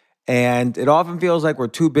need. And it often feels like we're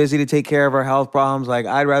too busy to take care of our health problems. Like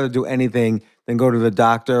I'd rather do anything than go to the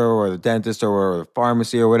doctor or the dentist or the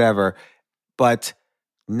pharmacy or whatever. But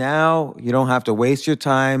now you don't have to waste your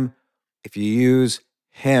time if you use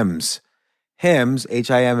Hims. Hims,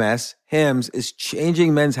 Hims, Hims is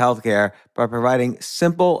changing men's healthcare by providing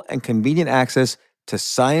simple and convenient access to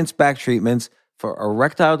science-backed treatments for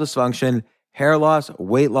erectile dysfunction, hair loss,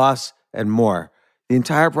 weight loss, and more. The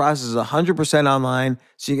entire process is 100% online,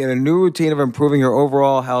 so you get a new routine of improving your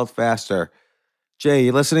overall health faster. Jay,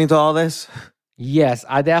 you listening to all this? Yes,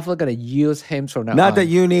 I definitely gonna use Hims from now Not on. that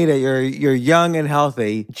you need it. You're young and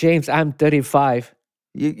healthy. James, I'm 35.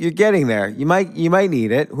 You're getting there. You might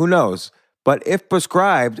need it. Who knows? But if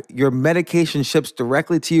prescribed, your medication ships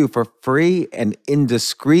directly to you for free and in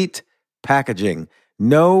discreet packaging.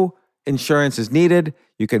 No insurance is needed.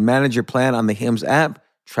 You can manage your plan on the Hims app,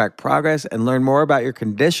 track progress, and learn more about your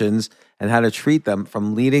conditions and how to treat them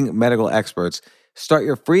from leading medical experts. Start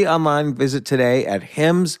your free online visit today at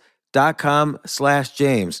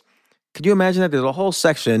hims.com/James. Could you imagine that? There's a whole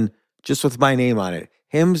section just with my name on it.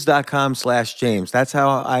 hims.com/James. That's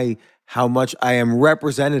how much I am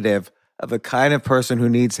representative of the kind of person who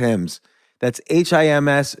needs Hims. That's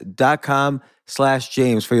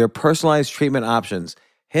HIMS.com/James for your personalized treatment options.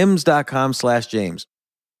 HIMS.com/James.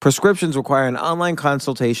 Prescriptions require an online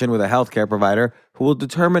consultation with a healthcare provider who will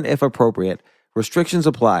determine if appropriate. Restrictions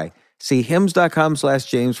apply. See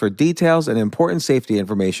HIMS.com/James for details and important safety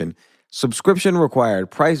information. Subscription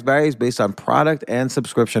required. Price varies based on product and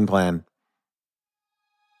subscription plan.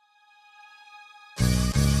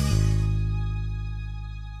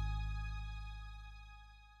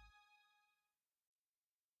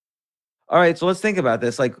 All right, so let's think about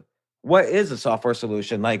this. Like, what is a software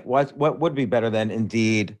solution? Like, what would be better than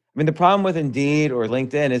Indeed? I mean, the problem with Indeed or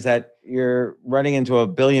LinkedIn is that you're running into a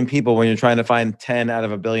billion people when you're trying to find 10 out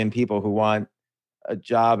of a billion people who want a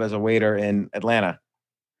job as a waiter in Atlanta.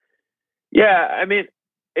 Yeah, I mean,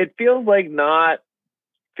 it feels like a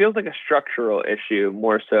structural issue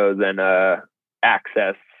more so than a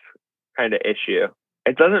access kind of issue.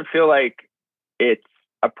 It doesn't feel like it's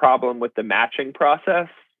a problem with the matching process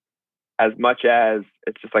as much as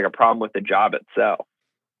it's just like a problem with the job itself.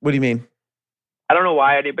 What do you mean? I don't know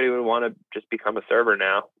why anybody would want to just become a server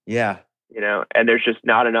now. Yeah. And there's just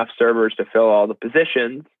not enough servers to fill all the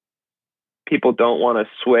positions. People don't want to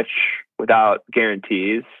switch without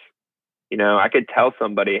guarantees. I could tell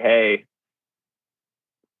somebody, hey,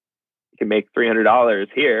 you can make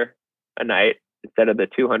 $300 here a night instead of the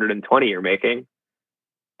 $220 you're making.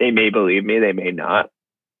 They may believe me, they may not,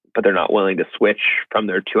 but they're not willing to switch from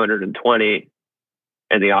their $220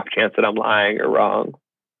 and the off chance that I'm lying or wrong.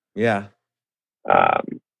 Yeah.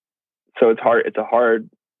 So it's hard. It's a hard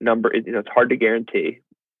number. It's hard to guarantee.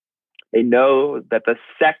 They know that the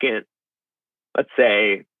second, let's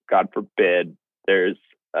say, God forbid, there's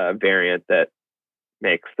a variant that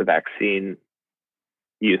makes the vaccine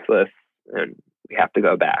useless and we have to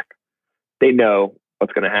go back. They know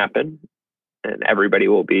what's going to happen and everybody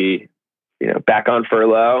will be, back on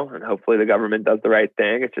furlough and hopefully the government does the right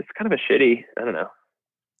thing. It's just kind of a shitty, I don't know.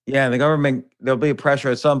 Yeah, and there'll be pressure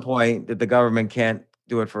at some point that the government can't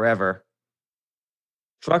do it forever.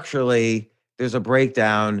 Structurally, there's a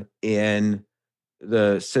breakdown in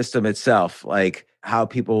the system itself, like how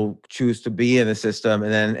people choose to be in the system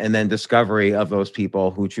and then discovery of those people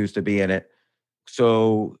who choose to be in it.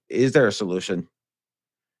 So is there a solution?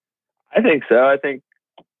 I think so. I think,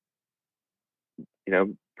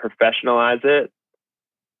 professionalize it,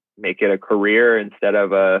 make it a career instead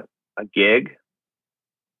of a gig.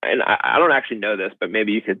 And I don't actually know this, but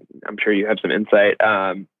maybe you could, I'm sure you have some insight.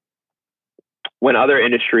 When other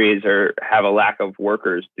industries have a lack of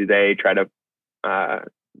workers, do they try to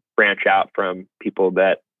branch out from people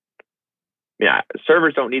that,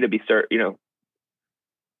 servers don't need to be,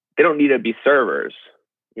 they don't need to be servers.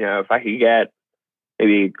 If I could get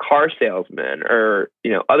maybe car salesmen or,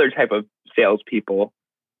 other type of salespeople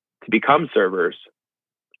to become servers,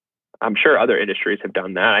 I'm sure other industries have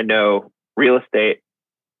done that. I know real estate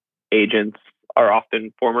agents are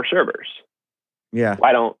often former servers. Yeah.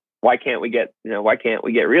 Why can't we get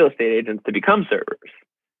real estate agents to become servers?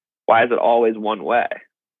 Why is it always one way?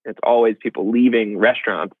 It's always people leaving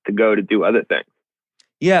restaurants to go to do other things.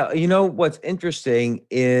 Yeah. What's interesting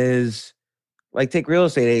is, like, take real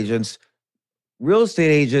estate agents. Real estate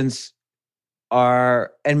agents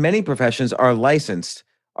are, and many professions are licensed,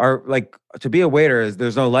 are like, to be a waiter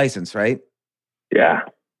there's no license, right? Yeah.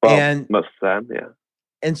 Well, and most of the time, yeah.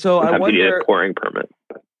 And so sometimes you need a pouring permit.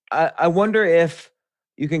 I wonder if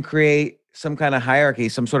you can create some kind of hierarchy,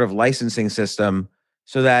 some sort of licensing system,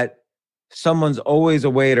 so that someone's always a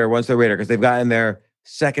waiter once they're a waiter because they've gotten their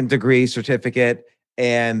second degree certificate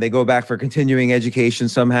and they go back for continuing education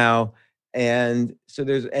somehow. And so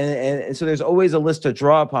there's always a list to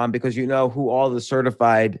draw upon because you know who all the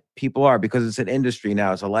certified people are because it's an industry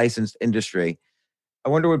now. It's a licensed industry. I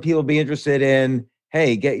wonder would people be interested in,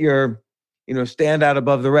 hey, get your, stand out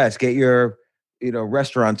above the rest, get your,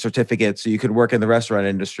 restaurant certificate so you could work in the restaurant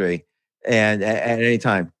industry and at any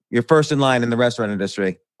time. You're first in line in the restaurant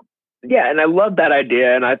industry. Yeah, and I love that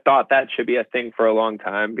idea, and I thought that should be a thing for a long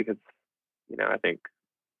time because, I think,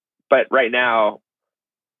 but right now,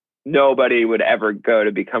 nobody would ever go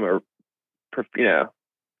to become go to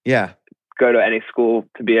any school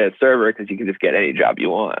to be a server because you can just get any job you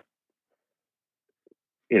want.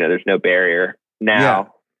 There's no barrier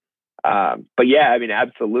now. Yeah. But yeah,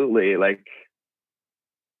 absolutely, like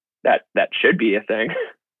that should be a thing,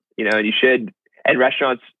 and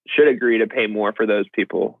restaurants should agree to pay more for those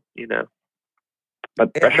people,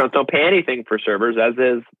 but restaurants don't pay anything for servers as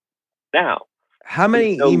is now. How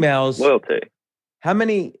many emails? Loyalty. How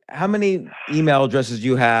many email addresses do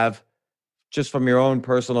you have just from your own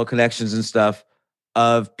personal connections and stuff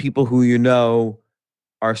of people who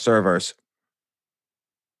are servers?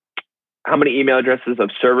 How many email addresses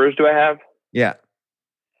of servers do I have? Yeah.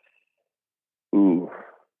 Ooh.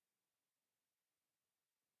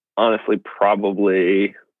 Honestly,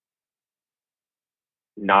 probably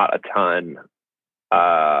not a ton.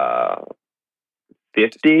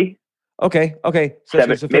 50. Okay. So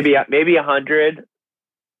maybe 100.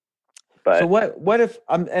 But so what if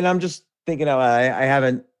I'm just thinking out loud, I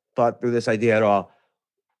haven't thought through this idea at all.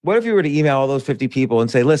 What if you were to email all those 50 people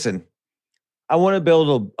and say, listen, I want to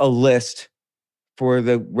build a list for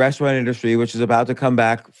the restaurant industry, which is about to come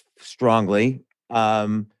back strongly,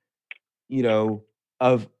 of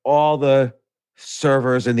all the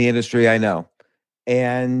servers in the industry I know.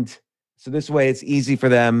 And so this way it's easy for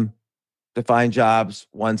them to find jobs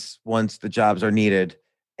once the jobs are needed.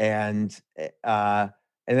 And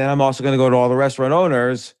then I'm also going to go to all the restaurant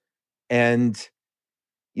owners and,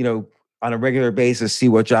 on a regular basis, see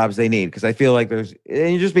what jobs they need. Because I feel like and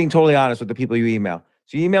you're just being totally honest with the people you email.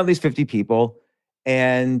 So you email these 50 people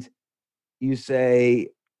and you say,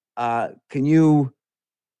 can you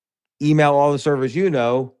email all the servers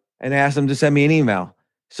and ask them to send me an email?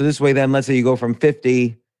 So this way, then let's say you go from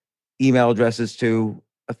 50 email addresses to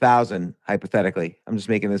 1,000, hypothetically. I'm just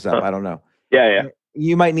making this up. I don't know. Yeah.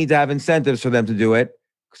 You might need to have incentives for them to do it.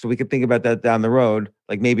 So we could think about that down the road.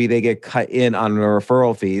 Like maybe they get cut in on the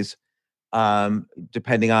referral fees,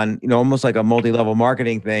 depending on, almost like a multi-level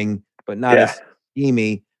marketing thing, but not as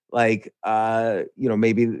schemy. Like,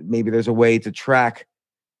 maybe there's a way to track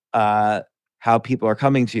how people are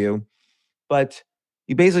coming to you. But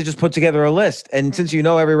you basically just put together a list. And since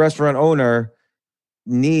every restaurant owner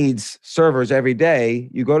needs servers every day,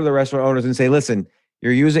 you go to the restaurant owners and say, listen,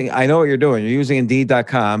 I know what you're doing. You're using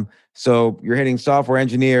Indeed.com. So you're hitting software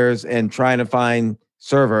engineers and trying to find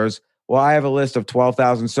servers. Well, I have a list of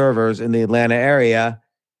 12,000 servers in the Atlanta area,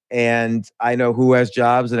 and I know who has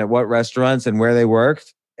jobs and at what restaurants and where they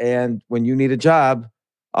worked. And when you need a job,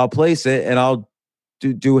 I'll place it and I'll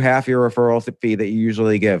do half your referral fee that you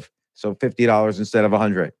usually give. So $50 instead of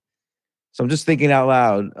 $100. So I'm just thinking out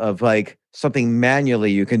loud of like something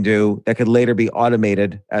manually you can do that could later be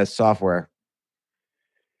automated as software.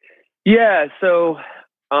 Yeah. So,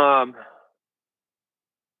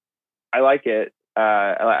 I like it.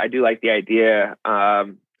 I do like the idea.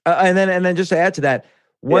 And then just to add to that,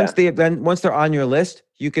 once they're on your list,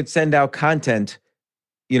 you could send out content,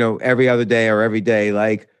 every other day or every day,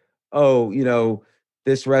 like, oh,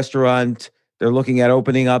 this restaurant, they're looking at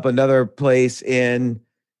opening up another place in,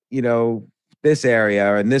 this area,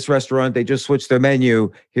 or in this restaurant, they just switched their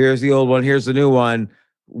menu. Here's the old one. Here's the new one.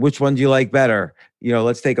 Which one do you like better?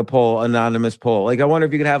 Let's take a poll, anonymous poll. Like, I wonder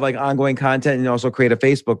if you could have like ongoing content and also create a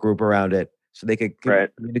Facebook group around it so they could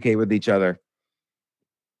communicate with each other.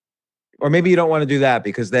 Or maybe you don't want to do that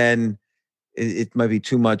because then it might be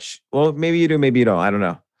too much. Well, maybe you do, maybe you don't. I don't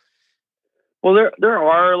know. Well, there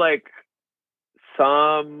are like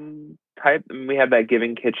some type. We have that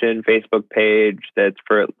Giving Kitchen Facebook page that's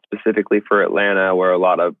specifically for Atlanta, where a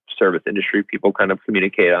lot of service industry people kind of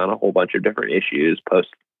communicate on a whole bunch of different issues, post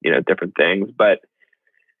different things. But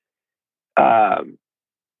I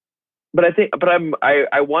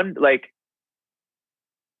wonder, like,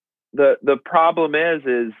 the problem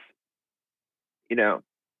is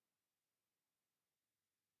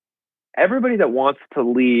everybody that wants to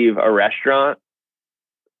leave a restaurant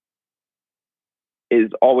is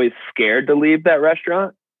always scared to leave that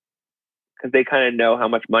restaurant because they kind of know how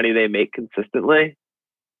much money they make consistently.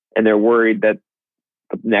 And they're worried that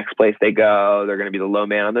the next place they go, they're going to be the low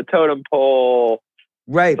man on the totem pole.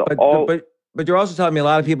 Right. But you're also telling me a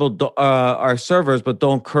lot of people are servers, but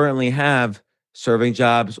don't currently have serving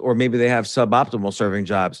jobs, or maybe they have suboptimal serving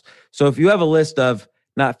jobs. So if you have a list of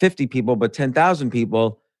not 50 people, but 10,000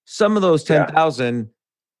 people, some of those 10,000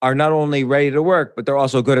 are not only ready to work, but they're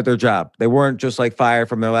also good at their job. They weren't just like fired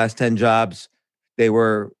from their last 10 jobs.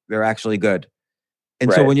 They're actually good.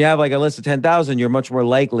 And so when you have like a list of 10,000, you're much more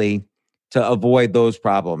likely to avoid those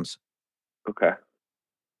problems. Okay.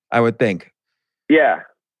 I would think. Yeah.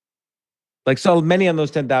 Like, so many of those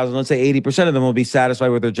 10,000, let's say 80% of them will be satisfied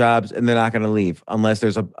with their jobs and they're not going to leave unless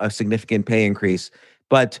there's a significant pay increase.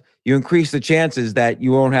 But you increase the chances that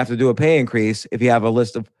you won't have to do a pay increase if you have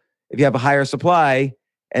if you have a higher supply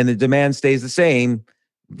and the demand stays the same,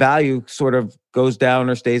 value sort of goes down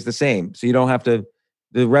or stays the same. So you don't have to,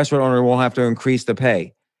 the restaurant owner won't have to increase the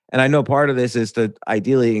pay. And I know part of this is to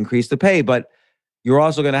ideally increase the pay, but you're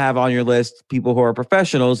also going to have on your list people who are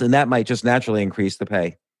professionals, and that might just naturally increase the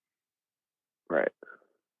pay. Right.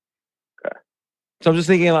 Okay. So I'm just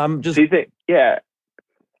thinking, Do you think,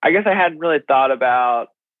 I guess I hadn't really thought about,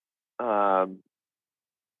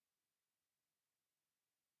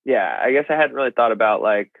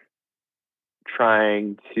 like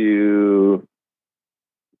trying to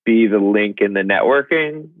be the link in the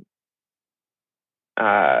networking.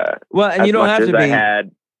 Well, and you don't have to be.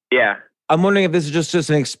 Yeah. I'm wondering if this is just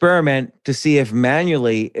an experiment to see if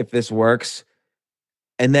manually, if this works,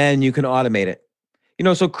 and then you can automate it.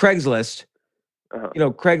 So Craigslist,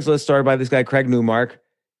 Craigslist started by this guy, Craig Newmark.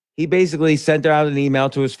 He basically sent out an email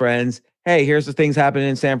to his friends. Hey, here's the things happening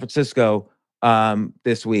in San Francisco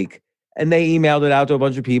this week. And they emailed it out to a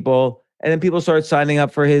bunch of people. And then people started signing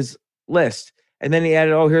up for his list. And then he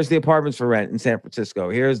added, here's the apartments for rent in San Francisco.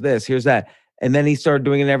 Here's this, here's that. And then he started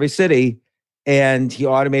doing it in every city. And he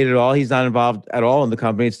automated it all. He's not involved at all in the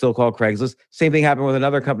company. It's still called Craigslist. Same thing happened with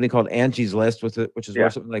another company called Angie's List, which is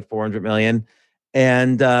worth something like $400 million.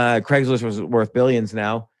 And Craigslist was worth billions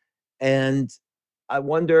now. And I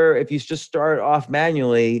wonder if you just start off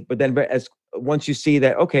manually, but then once you see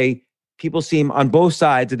that, okay, people seem on both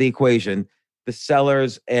sides of the equation, the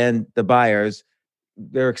sellers and the buyers,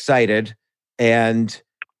 they're excited, and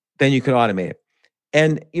then you can automate it.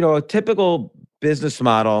 And, a typical business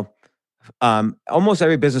model, almost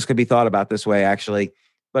every business could be thought about this way, actually.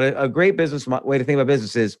 But a great business way to think about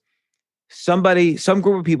business is some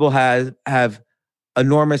group of people have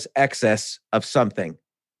enormous excess of something.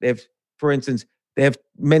 For instance, they have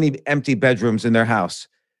many empty bedrooms in their house.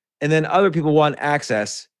 And then other people want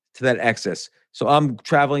access to that excess. So I'm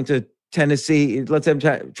traveling to Tennessee. Let's say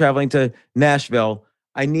I'm traveling to Nashville.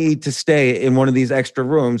 I need to stay in one of these extra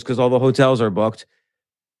rooms because all the hotels are booked.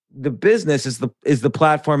 The business is the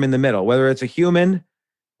platform in the middle, whether it's a human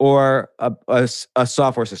or a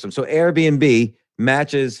software system. So Airbnb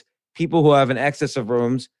matches people who have an excess of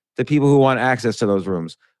rooms to people who want access to those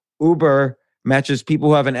rooms. Uber matches people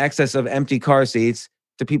who have an excess of empty car seats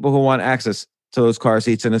to people who want access to those car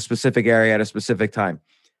seats in a specific area at a specific time.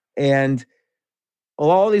 And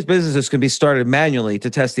all these businesses can be started manually to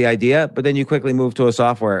test the idea, but then you quickly move to a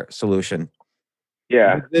software solution.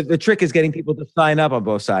 Yeah. The trick is getting people to sign up on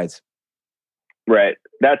both sides. Right.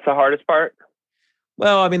 That's the hardest part.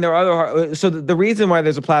 Well, I mean, there are other. So the reason why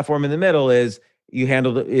there's a platform in the middle is you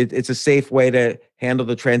handle it's a safe way to handle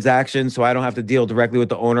the transaction. So I don't have to deal directly with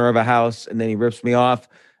the owner of a house and then he rips me off.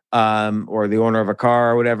 or the owner of a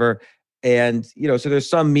car or whatever. And, so there's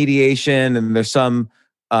some mediation and there's some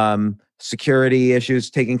security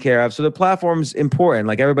issues taken care of. So the platform's important.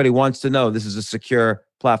 Like everybody wants to know this is a secure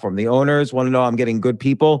platform. The owners want to know I'm getting good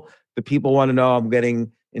people. The people want to know I'm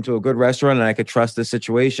getting into a good restaurant and I could trust this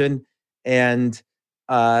situation. And,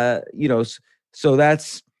 so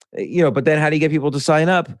that's, but then how do you get people to sign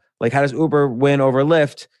up? Like how does Uber win over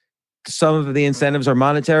Lyft? Some of the incentives are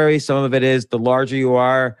monetary. Some of it is the larger you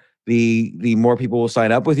are, the more people will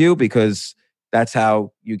sign up with you because that's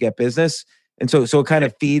how you get business. And so it kind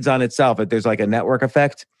of feeds on itself. There's like a network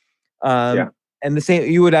effect. And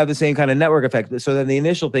you would have the same kind of network effect. So then the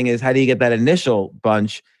initial thing is, how do you get that initial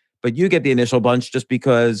bunch? But you get the initial bunch just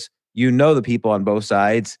because you know the people on both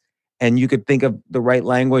sides and you could think of the right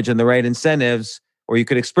language and the right incentives, or you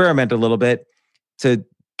could experiment a little bit to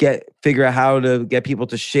figure out how to get people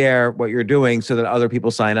to share what you're doing so that other people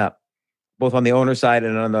sign up, both on the owner side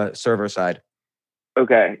and on the server side.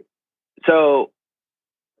 Okay. So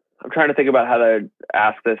I'm trying to think about how to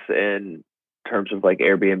ask this in terms of like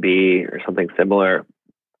Airbnb or something similar.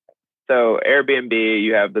 So Airbnb,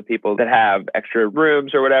 you have the people that have extra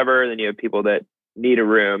rooms or whatever, and then you have people that need a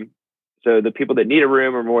room. So the people that need a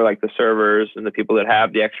room are more like the servers, and the people that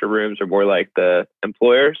have the extra rooms are more like the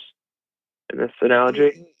employers in this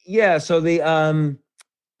analogy. Yeah. So the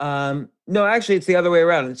no, actually it's the other way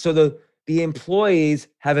around. So the employees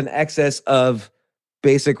have an excess of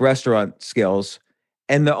basic restaurant skills,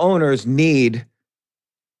 and the owners need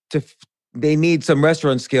some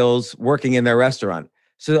restaurant skills working in their restaurant.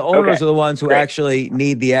 So the owners are the ones who actually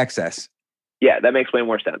need the excess. Yeah, that makes way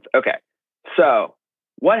more sense. Okay. So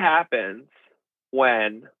what happens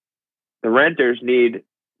when the renters need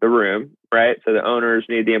the room, right? So the owners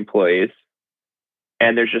need the employees,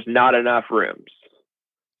 and there's just not enough rooms.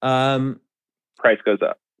 Price goes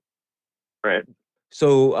up, right?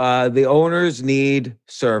 So the owners need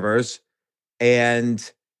servers,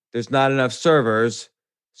 and there's not enough servers.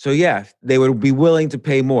 So yeah, they would be willing to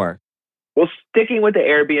pay more. Well, sticking with the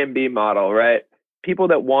Airbnb model, right? People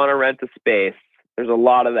that want to rent a space, there's a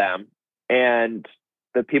lot of them. And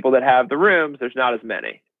the people that have the rooms, there's not as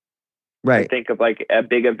many. Right. Think of like a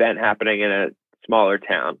big event happening in a smaller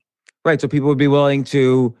town. Right. So people would be willing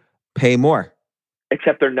to pay more.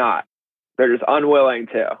 Except they're not. They're just unwilling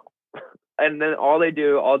to. And then all they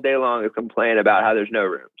do all day long is complain about how there's no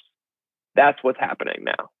rooms. That's what's happening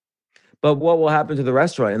now. But what will happen to the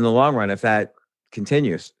restaurant in the long run if that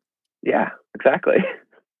continues? Yeah, exactly.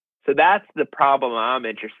 So that's the problem I'm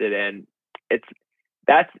interested in.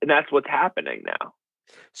 That's what's happening now.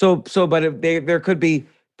 But if there could be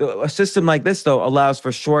a system like this, though, allows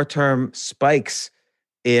for short-term spikes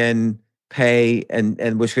in pay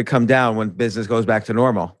and which could come down when business goes back to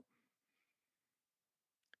normal.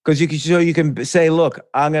 Because you can say, look,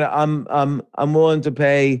 I'm willing to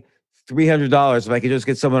pay $300 if I could just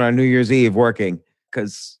get someone on New Year's Eve working,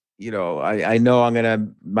 because I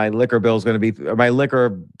know my liquor bill's going to be, or my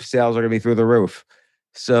liquor sales are going to be through the roof.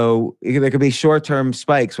 So there could be short-term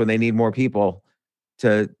spikes when they need more people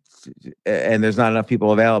and there's not enough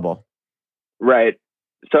people available. Right.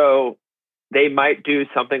 So they might do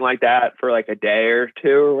something like that for like a day or two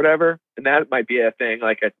or whatever. And that might be a thing,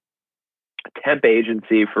 like a temp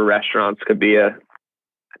agency for restaurants could be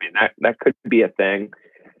that could be a thing.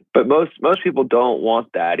 But most people don't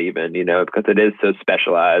want that even, because it is so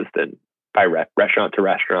specialized and by restaurant to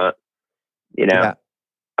restaurant, Yeah.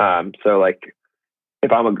 So like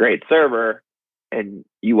if I'm a great server and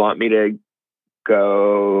you want me to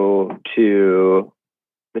go to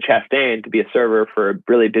the Chastain to be a server for a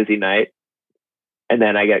really busy night, and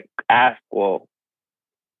then I get asked, well,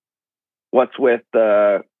 what's with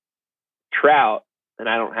the trout? And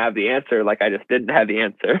I don't have the answer. Like I just didn't have the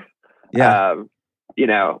answer. Yeah.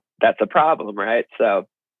 That's a problem, right? So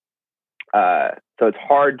it's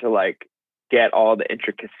hard to like get all the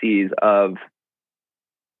intricacies of,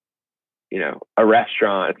 a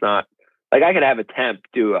restaurant. It's not like I could have a temp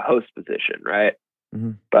do a host position, right?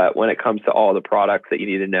 Mm-hmm. But when it comes to all the products that you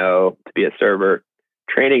need to know to be a server,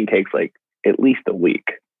 training takes like at least a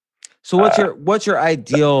week. So what's the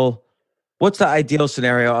ideal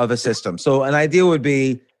scenario of a system? So an ideal would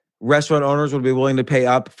be restaurant owners would be willing to pay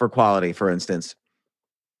up for quality, for instance.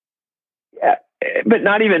 Yeah, but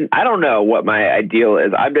not even, I don't know what my ideal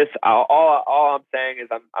is. I'm just, all I'm saying is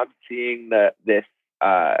I'm seeing this,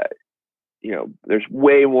 there's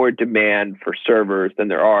way more demand for servers than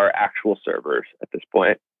there are actual servers at this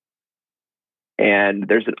point. And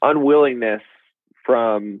there's an unwillingness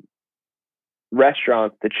from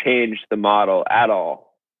restaurants to change the model at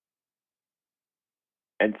all.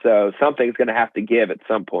 And so something's going to have to give at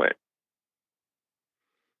some point.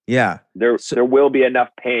 Yeah. There will be enough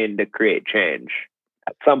pain to create change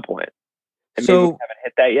at some point. And maybe we haven't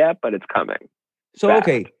hit that yet, but it's coming.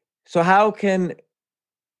 Okay. So how can,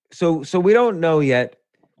 so we don't know yet.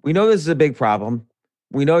 We know this is a big problem.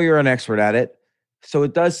 We know you're an expert at it. So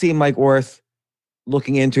it does seem like worth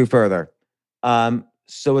looking into further.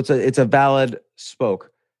 So it's a valid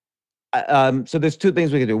spoke. So there's two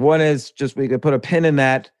things we can do. One is just we could put a pin in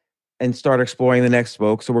that and start exploring the next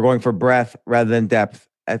spoke. So we're going for breadth rather than depth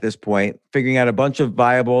at this point, figuring out a bunch of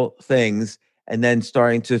viable things and then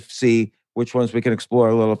starting to see which ones we can explore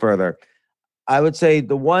a little further. I would say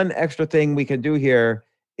the one extra thing we can do here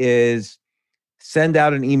is send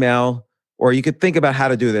out an email, or you could think about how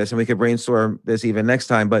to do this and we could brainstorm this even next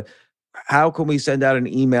time. But how can we send out an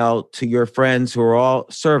email to your friends who are all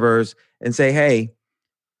servers and say, hey,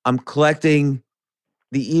 I'm collecting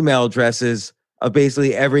the email addresses of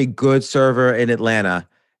basically every good server in Atlanta.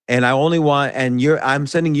 And I only want, I'm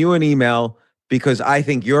sending you an email because I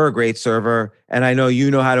think you're a great server. And I know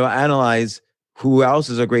you know how to analyze who else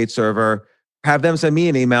is a great server. Have them send me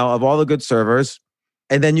an email of all the good servers.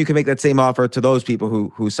 And then you can make that same offer to those people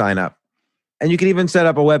who sign up. And you can even set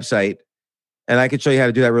up a website. And I could show you how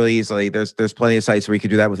to do that really easily. There's plenty of sites where you could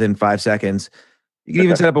do that within 5 seconds. You can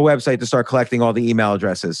even set up a website to start collecting all the email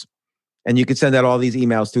addresses. And you could send out all these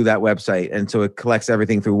emails through that website. And so it collects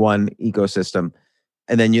everything through one ecosystem.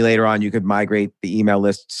 And then later on, you could migrate the email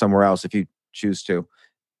list somewhere else if you choose to.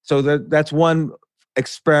 So that's one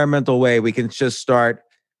experimental way we can just start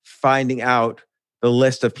finding out the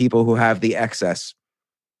list of people who have the excess.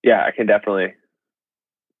 Yeah, I can definitely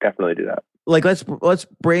do that. Like, let's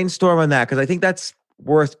brainstorm on that, because I think that's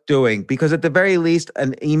worth doing. Because at the very least,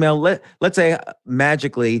 an email, let's say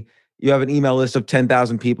magically you have an email list of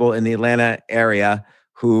 10,000 people in the Atlanta area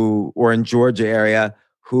or in Georgia area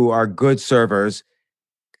who are good servers,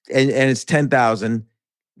 and it's 10,000.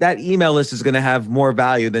 That email list is going to have more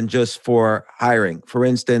value than just for hiring. For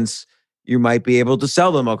instance, you might be able to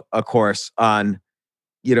sell them a course on,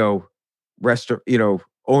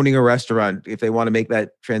 owning a restaurant if they want to make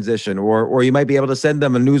that transition, or you might be able to send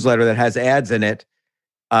them a newsletter that has ads in it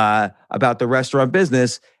about the restaurant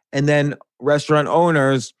business, and then restaurant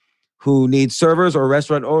owners who need servers or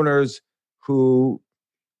restaurant owners who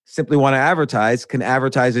simply want to advertise can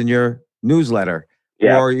advertise in your newsletter.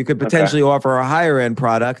 Yeah. Or you could potentially offer a higher end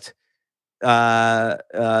product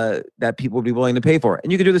that people would be willing to pay for.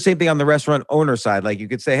 And you could do the same thing on the restaurant owner side. Like you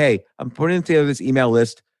could say, hey, I'm putting together this email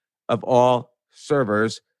list of all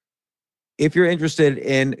servers. If you're interested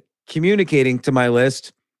in communicating to my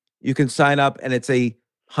list, you can sign up, and it's a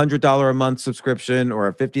 $100 a month subscription or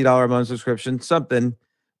a $50 a month subscription, something.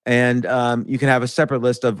 And you can have a separate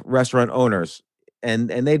list of restaurant owners, and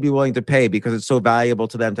they'd be willing to pay because it's so valuable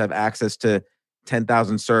to them to have access to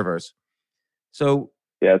 10,000 servers. So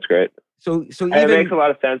yeah, that's great. So even, it makes a lot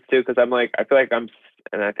of sense too, because I feel like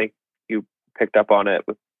and I think you picked up on it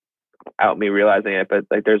without me realizing it, but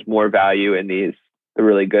like there's more value in the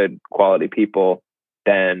really good quality people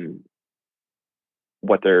than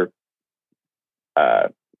what they're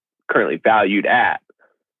currently valued at.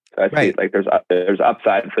 So I see like there's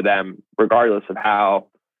upside for them regardless of how,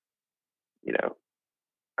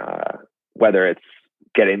 whether it's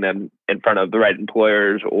getting them in front of the right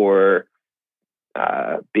employers or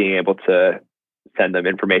being able to send them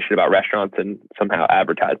information about restaurants and somehow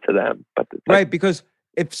advertise to them. But because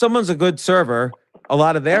if someone's a good server, a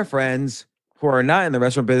lot of their friends who are not in the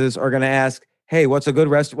restaurant business are going to ask, "Hey, what's a good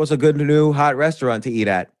new hot restaurant to eat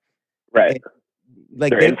at?" Right. And,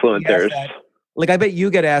 like they're influencers. Like I bet you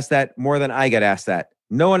get asked that more than I get asked that.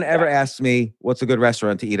 No one ever asks me what's a good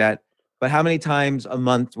restaurant to eat at. But how many times a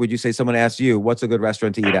month would you say someone asks you what's a good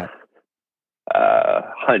restaurant to eat at?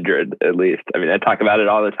 100 at least. I mean, I talk about it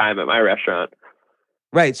all the time at my restaurant.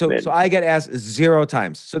 Right. So I get asked 0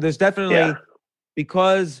 times. So there's definitely,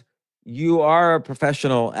 because you are a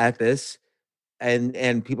professional at this,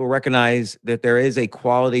 and people recognize that there is a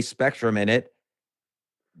quality spectrum in it,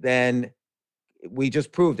 then we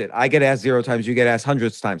just proved it. I get asked 0 times, you get asked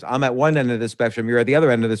hundreds of times. I'm at one end of the spectrum, you're at the other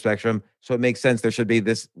end of the spectrum, so it makes sense there should be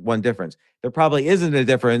this one difference. There probably isn't a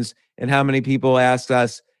difference in how many people ask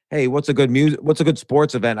us, hey, what's a good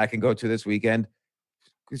sports event I can go to this weekend?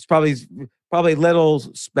 It's probably little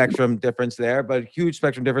spectrum difference there, but huge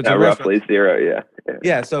spectrum difference. Yeah, roughly 0,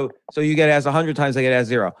 Yeah, so you get asked 100 times, I get asked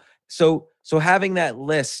 0. So having that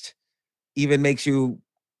list even makes you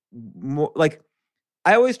more, like,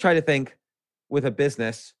 I always try to think with a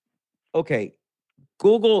business, okay,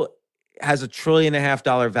 Google has $1.5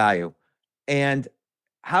 trillion value. And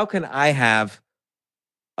how can I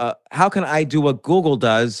do what Google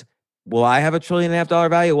does will I have $1.5 trillion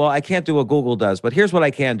value? Well, I can't do what Google does, but here's what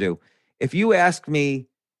I can do. If you ask me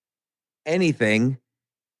anything,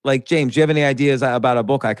 like, James, do you have any ideas about a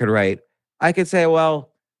book I could write? I could say,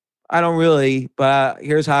 well, I don't really, but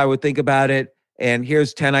here's how I would think about it. And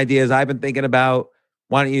here's 10 ideas I've been thinking about.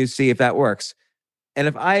 Why don't you see if that works? And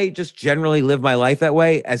if I just generally live my life that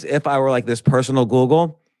way, as if I were like this personal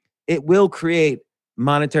Google, it will create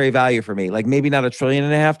monetary value for me. Like maybe not $1.5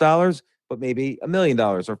 trillion, but maybe $1 million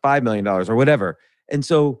or $5 million or whatever. And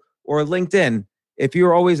so, or LinkedIn, if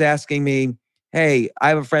you're always asking me, hey, I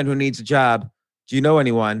have a friend who needs a job. Do you know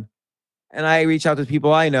anyone? And I reach out to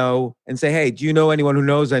people I know and say, hey, do you know anyone who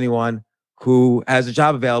knows anyone who has a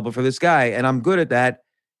job available for this guy? And I'm good at that.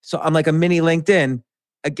 So I'm like a mini LinkedIn.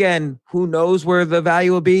 Again, who knows where the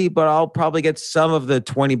value will be, but I'll probably get some of the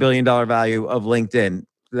 $20 billion value of LinkedIn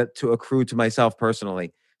that to accrue to myself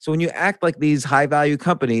personally. So when you act like these high value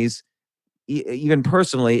companies, even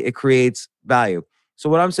personally, it creates value. So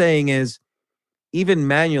what I'm saying is, even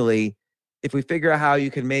manually, if we figure out how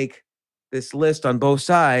you can make this list on both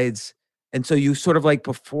sides, and so you sort of like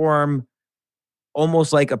perform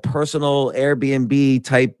almost like a personal Airbnb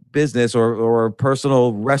type business or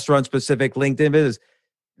personal restaurant specific LinkedIn business,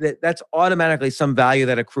 that's automatically some value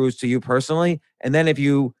that accrues to you personally. And then if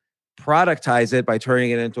you productize it by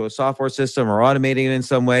turning it into a software system or automating it in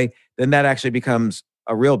some way, then that actually becomes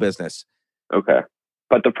a real business. Okay.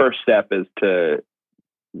 But the first step is to,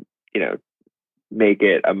 make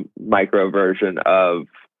it a micro version of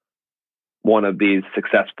one of these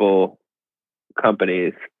successful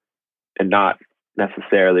companies and not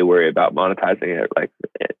necessarily worry about monetizing it like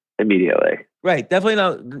immediately. Right. Definitely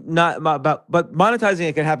not about, but monetizing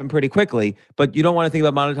it can happen pretty quickly, but you don't want to think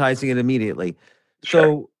about monetizing it immediately.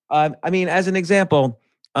 Sure. So, as an example,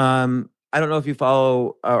 I don't know if you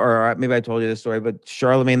follow, or maybe I told you this story, but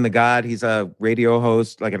Charlemagne the God, he's a radio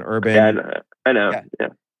host, like an urban. Yeah, I know. Yeah.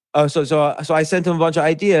 Oh, so I sent him a bunch of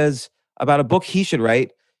ideas about a book he should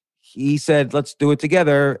write. He said, let's do it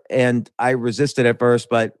together. And I resisted at first,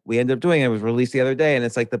 but we ended up doing it. It was released the other day, and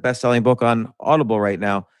it's like the best-selling book on Audible right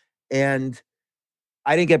now. And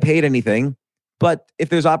I didn't get paid anything, but if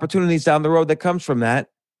there's opportunities down the road that comes from that,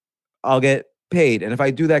 I'll get paid. And if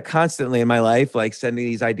I do that constantly in my life, like sending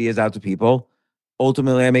these ideas out to people,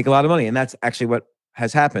 ultimately I make a lot of money. And that's actually what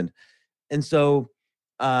has happened. And so,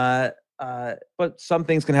 but some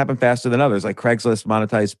things can happen faster than others, like Craigslist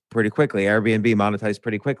monetized pretty quickly, Airbnb monetized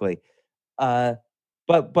pretty quickly. But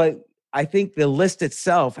I think the list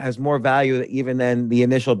itself has more value even than the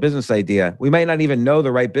initial business idea. We might not even know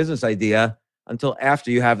the right business idea until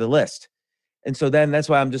after you have the list. And so then that's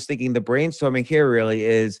why I'm just thinking the brainstorming here really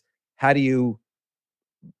is, how do you,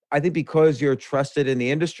 I think because you're trusted in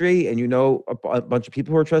the industry and you know a bunch of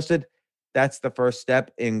people who are trusted, that's the first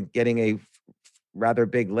step in getting a rather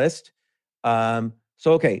big list.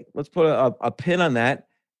 Okay, let's put a pin on that.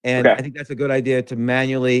 And okay. I think that's a good idea to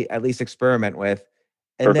manually at least experiment with.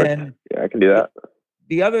 And Perfect. Then yeah, I can do that.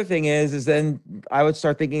 The other thing is then I would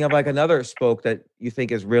start thinking of like another spoke that you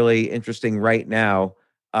think is really interesting right now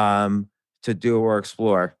to do or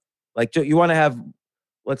explore. Like you want to have,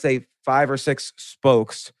 let's say, 5 or 6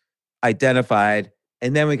 spokes identified,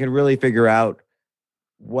 and then we can really figure out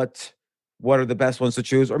what are the best ones to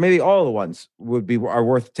choose, or maybe all the ones are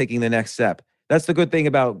worth taking the next step. That's the good thing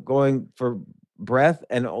about going for breadth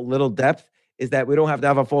and a little depth, is that we don't have to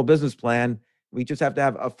have a full business plan. We just have to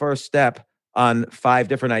have a first step on 5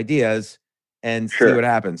 different ideas and see what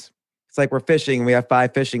happens. It's like we're fishing and we have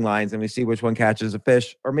 5 fishing lines and we see which one catches a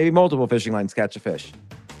fish, or maybe multiple fishing lines catch a fish.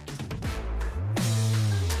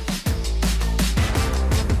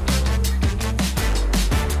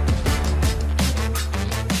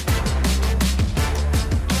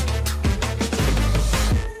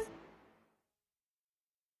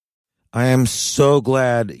 I am so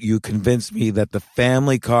glad you convinced me that the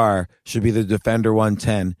family car should be the Defender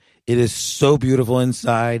 110. It is so beautiful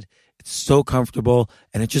inside. It's so comfortable,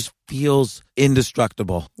 and it just feels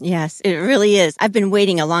indestructible. Yes, it really is. I've been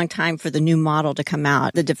waiting a long time for the new model to come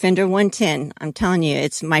out. The Defender 110, I'm telling you,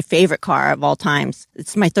 it's my favorite car of all times.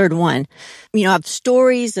 It's my 3rd one. You know, I have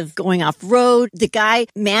stories of going off-road. The guy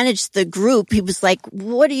managed the group. He was like,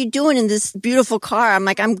 what are you doing in this beautiful car? I'm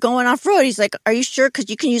like, I'm going off-road. He's like, are you sure? Because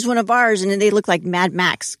you can use one of ours. And then they look like Mad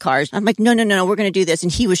Max cars. I'm like, no, we're going to do this.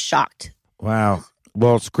 And he was shocked. Wow.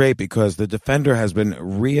 Well, it's great because the Defender has been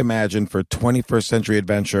reimagined for 21st century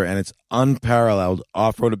adventure, and its unparalleled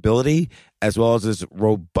off-road ability, as well as its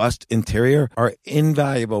robust interior, are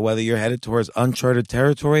invaluable whether you're headed towards uncharted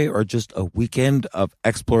territory or just a weekend of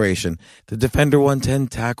exploration. The Defender 110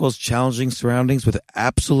 tackles challenging surroundings with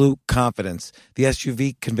absolute confidence. The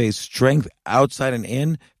SUV conveys strength outside and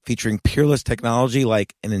in, featuring peerless technology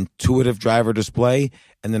like an intuitive driver display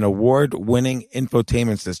and an award-winning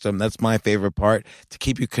infotainment system. That's my favorite part, to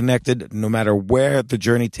keep you connected no matter where the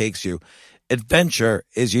journey takes you. Adventure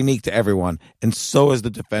is unique to everyone, and so is the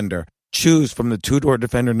Defender. Choose from the 2-door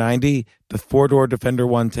Defender 90, the 4-door Defender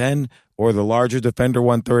 110, or the larger Defender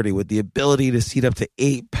 130 with the ability to seat up to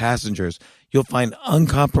 8 passengers. You'll find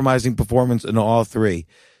uncompromising performance in all three.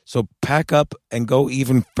 So pack up and go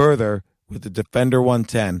even further with the Defender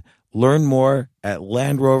 110. Learn more at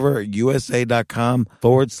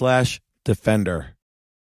LandRoverUSA.com/Defender.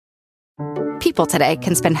 People today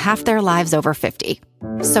can spend half their lives over 50.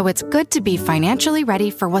 So it's good to be financially ready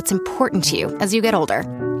for what's important to you as you get older,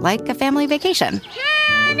 like a family vacation.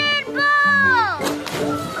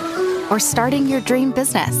 Or starting your dream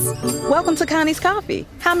business. Welcome to Connie's Coffee.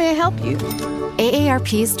 How may I help you?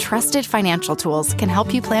 AARP's trusted financial tools can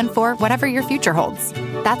help you plan for whatever your future holds.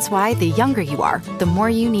 That's why the younger you are, the more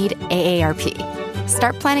you need AARP.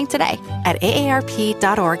 Start planning today at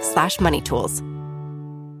aarp.org/moneytools.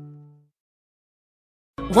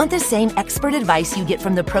 Want the same expert advice you get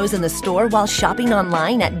from the pros in the store while shopping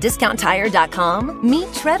online at DiscountTire.com?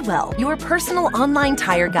 Meet Treadwell, your personal online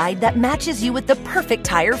tire guide that matches you with the perfect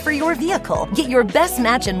tire for your vehicle. Get your best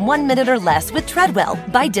match in 1 minute or less with Treadwell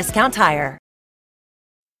by Discount Tire.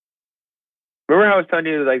 Remember how I was telling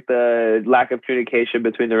you like the lack of communication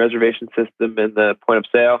between the reservation system and the point of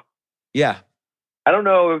sale? Yeah. I don't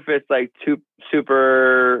know if it's like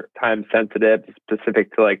super time sensitive,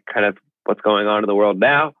 specific to like kind of what's going on in the world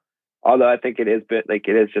now. Although I think it is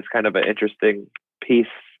just kind of an interesting piece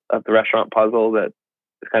of the restaurant puzzle that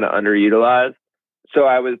is kind of underutilized. So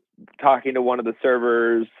I was talking to one of the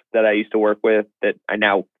servers that I used to work with that I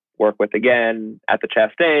now work with again at the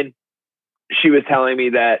Chastain. She was telling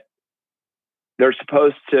me that they're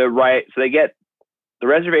supposed to write, so they get the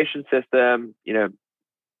reservation system,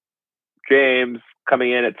 James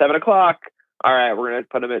coming in at 7:00. All right, we're going to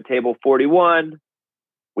put him at table 41.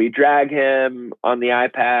 We drag him on the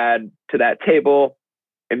iPad to that table.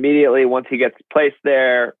 Immediately, once he gets placed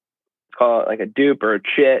there, call it like a dupe or a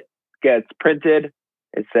chit, gets printed.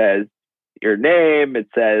 It says your name. It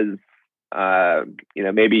says,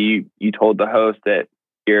 maybe you told the host that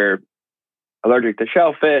you're allergic to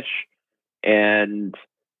shellfish and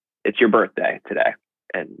it's your birthday today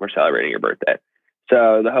and we're celebrating your birthday.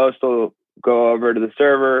 So the host will go over to the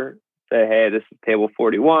server, say, hey, this is table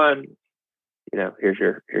 41. Here's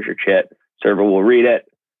your chit. Server will read it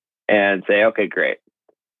and say, okay, great.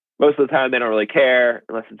 Most of the time, they don't really care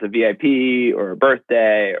unless it's a VIP or a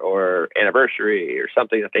birthday or anniversary or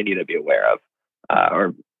something that they need to be aware of,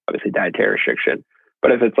 or obviously dietary restriction.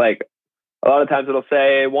 But if it's like, a lot of times it'll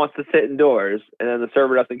say it wants to sit indoors, and then the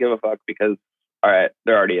server doesn't give a fuck because, all right,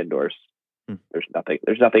 they're already indoors. There's nothing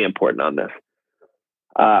important on this.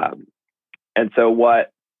 And so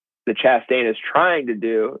what the Chastain is trying to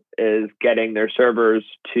do is getting their servers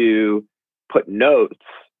to put notes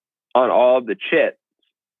on all of the chits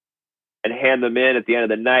and hand them in at the end of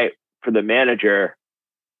the night for the manager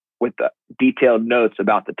with the detailed notes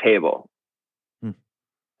about the table.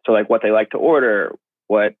 So like what they like to order,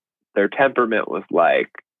 what their temperament was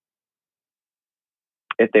like,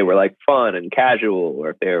 if they were like fun and casual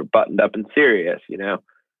or if they were buttoned up and serious,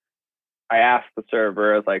 I asked the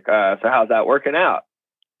server, I was like, so how's that working out?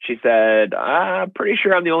 She said, I'm pretty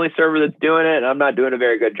sure I'm the only server that's doing it and I'm not doing a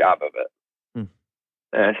very good job of it.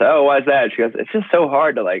 And I said, oh, why is that? She goes, it's just so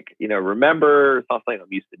hard to remember. It's not something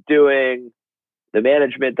I'm used to doing. The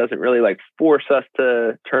management doesn't really force us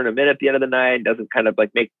to turn them in at the end of the night. Doesn't kind of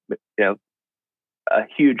make, a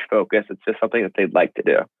huge focus. It's just something that they'd like to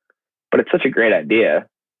do, but it's such a great idea.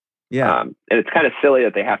 Yeah. And it's kind of silly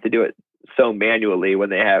that they have to do it so manually when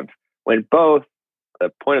both the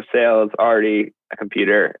point of sale is already a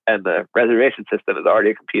computer and the reservation system is already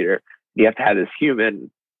a computer. You have to have this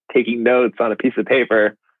human taking notes on a piece of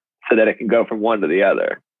paper so that it can go from one to the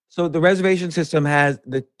other. So the reservation system has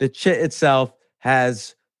the chit itself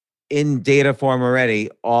has in data form already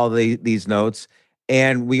all these notes,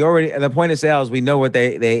 and we already at the point of sales we know what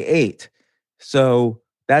they ate. So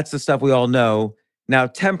that's the stuff we all know. Now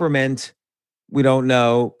temperament we don't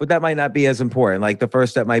know, but that might not be as important. Like the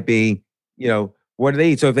first step might be, what do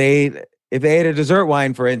they eat? So if they ate a dessert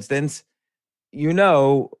wine, for instance,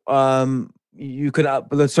 the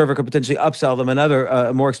server could potentially upsell them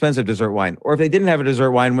another more expensive dessert wine. Or if they didn't have a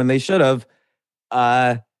dessert wine when they should have,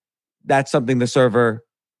 that's something the server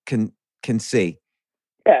can see.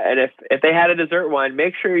 Yeah, and if they had a dessert wine,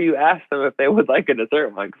 make sure you ask them if they would like a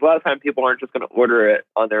dessert wine, because a lot of times people aren't just going to order it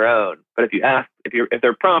on their own. But if you ask, if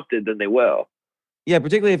they're prompted, then they will. Yeah,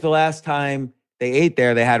 particularly if the last time they ate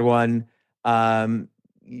there, they had one.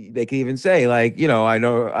 they can even say like, I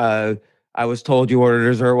know I was told you ordered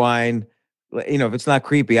dessert wine. If it's not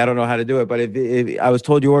creepy, I don't know how to do it. But if I was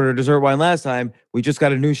told you ordered dessert wine last time, we just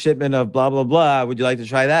got a new shipment of blah, blah, blah. Would you like to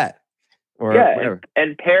try that? Or whatever.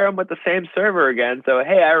 And pair them with the same server again. So,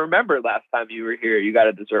 hey, I remember last time you were here, you got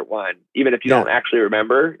a dessert wine. Even if you don't actually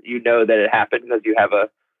remember, you know that it happened because you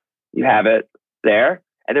have it there.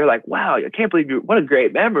 And they're like, wow, I can't believe what a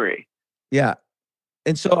great memory. Yeah.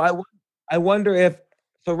 And so I wonder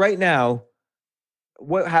so right now,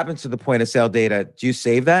 what happens to the point of sale data? Do you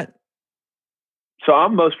save that? So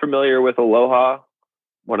I'm most familiar with Aloha,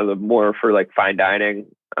 one of the more for like fine dining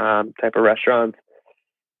type of restaurants.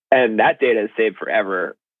 And that data is saved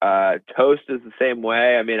forever. Toast is the same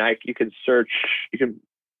way. I mean, you can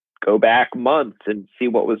go back months and see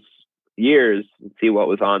what was years and see what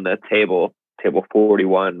was on the table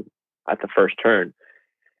 41 at the first turn.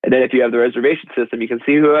 And then if you have the reservation system, you can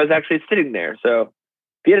see who was actually sitting there. So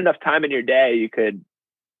if you had enough time in your day, you could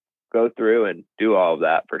go through and do all of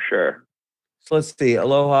that for sure. So let's see.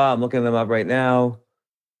 Aloha, I'm looking them up right now.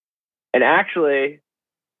 And actually,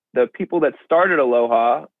 the people that started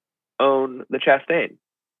Aloha own the Chastain.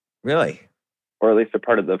 Really? Or at least a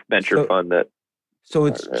part of the venture fund that. So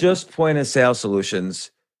it's just point of sale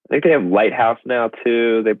solutions. I think they have Lighthouse now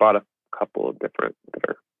too. They bought a couple of different that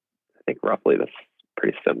are, I think roughly that's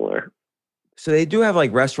pretty similar. So they do have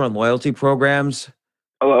like restaurant loyalty programs.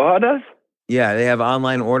 Aloha does? Yeah, they have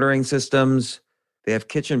online ordering systems. They have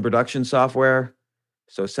kitchen production software.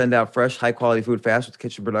 So send out fresh, high quality food fast with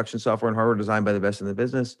kitchen production software and hardware designed by the best in the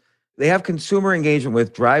business. They have consumer engagement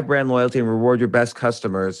with drive brand loyalty and reward your best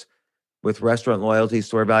customers with restaurant loyalty,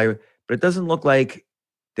 store value. But it doesn't look like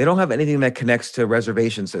they don't have anything that connects to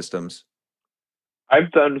reservation systems.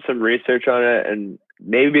 I've done some research on it, and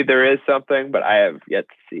maybe there is something, but I have yet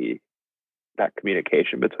to see that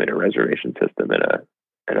communication between a reservation system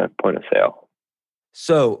and a point of sale.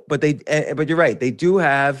 So, but you're right. They do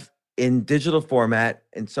have in digital format,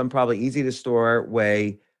 in some probably easy to store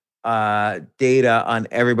way, data on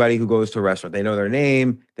everybody who goes to a restaurant. They know their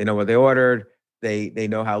name, they know what they ordered, they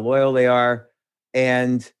know how loyal they are,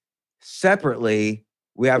 and separately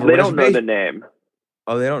we have. They don't know the name.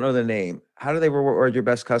 Oh, they don't know the name. How do they reward your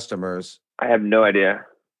best customers? I have no idea.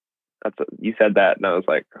 You said that, and I was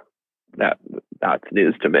like, that's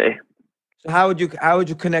news to me. So how would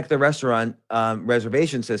you connect the restaurant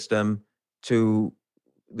reservation system to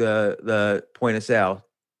the point of sale,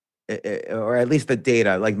 or at least the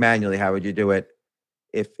data? Like manually, how would you do it?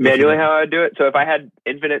 Manually, how I would do it. So if I had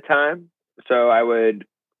infinite time, so I would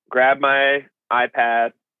grab my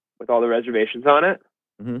iPad with all the reservations on it.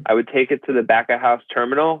 Mm-hmm. I would take it to the back of house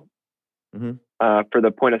terminal for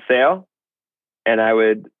the point of sale, and I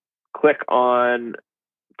would click on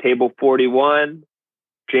table 41.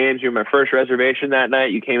 James, you're my first reservation that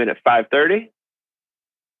night. You came in at 5:30.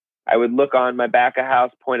 I would look on my back of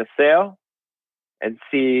house point of sale and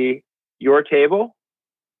see your table.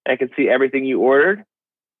 I can see everything you ordered,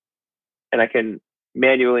 and I can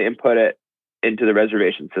manually input it into the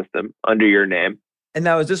reservation system under your name. And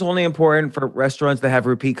now, is this only important for restaurants that have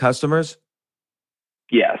repeat customers?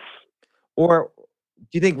 Yes. Or do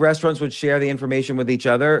you think restaurants would share the information with each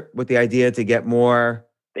other with the idea to get more?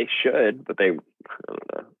 They should, but I don't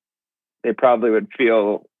know. They probably would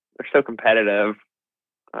feel they're so competitive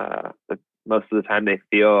that most of the time they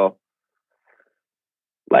feel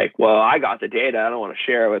like, well, I got the data. I don't want to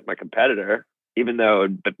share it with my competitor, even though,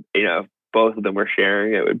 both of them were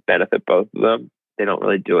sharing, it would benefit both of them. They don't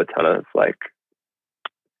really do a ton of like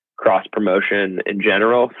cross promotion in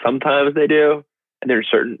general. Sometimes they do. And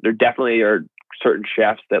there definitely are certain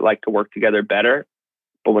chefs that like to work together better.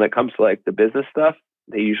 But when it comes to like the business stuff,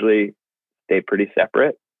 they usually stay pretty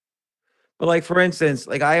separate. But like, for instance,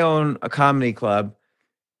 like I own a comedy club.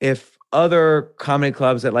 If other comedy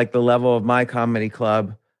clubs at like the level of my comedy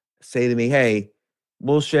club say to me, hey,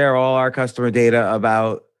 we'll share all our customer data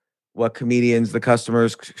about what comedians the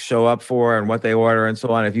customers show up for and what they order and so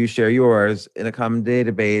on. If you share yours in a common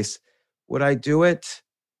database, would I do it?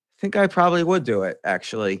 I think I probably would do it,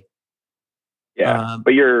 actually. Yeah,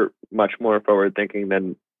 but you're much more forward thinking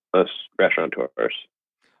than most restaurateurs.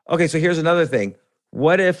 Okay, so here's another thing.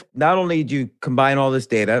 What if not only do you combine all this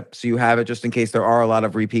data, so you have it just in case there are a lot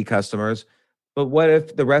of repeat customers, but what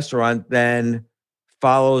if the restaurant then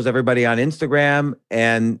follows everybody on Instagram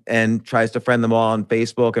and tries to friend them all on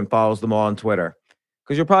Facebook and follows them all on Twitter?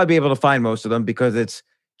 Because you'll probably be able to find most of them because it's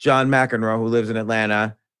John McEnroe who lives in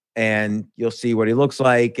Atlanta, and you'll see what he looks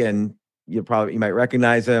like, and you might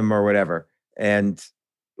recognize him or whatever.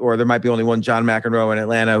 Or there might be only one John McEnroe in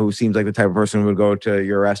Atlanta who seems like the type of person who would go to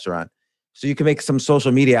your restaurant. So you can make some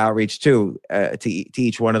social media outreach too to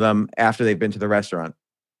each one of them after they've been to the restaurant.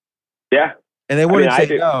 Yeah. And they wouldn't I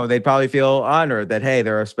say no. They'd probably feel honored that, hey,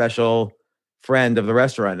 they're a special friend of the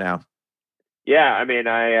restaurant now. Yeah. I mean,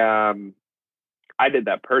 I did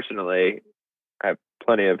that personally. I have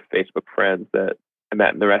plenty of Facebook friends that I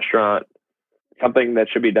met in the restaurant. Something that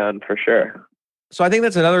should be done for sure. So I think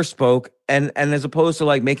that's another spoke. And as opposed to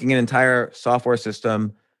like making an entire software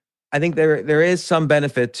system, I think there is some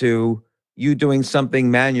benefit to you doing something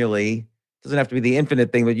manually. Doesn't have to be the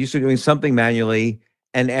infinite thing, but you doing something manually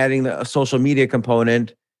and adding a social media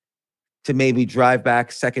component to maybe drive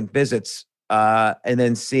back second visits, and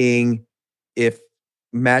then seeing if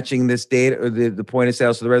matching this data or the point of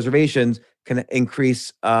sales to the reservations can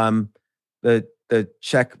increase the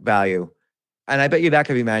check value. And I bet you that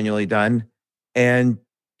could be manually done. And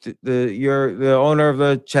the owner of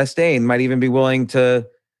the Chastain might even be willing to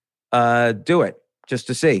do it just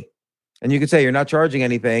to see. And you could say you're not charging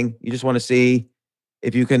anything. You just want to see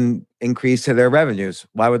if you can increase their revenues.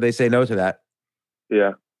 Why would they say no to that?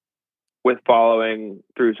 Yeah. With following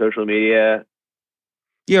through social media.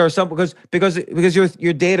 Yeah, or some because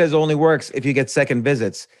your data only works if you get second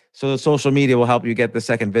visits. So the social media will help you get the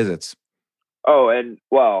second visits. Oh, and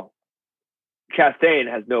well, Chastain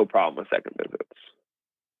has no problem with second visits.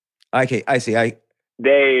 Okay, I see.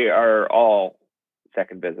 They are all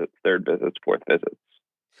second visits, third visits, fourth visits.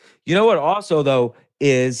 You know what also though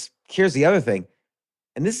is, here's the other thing.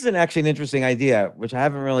 And this is actually an interesting idea, which I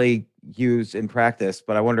haven't really used in practice,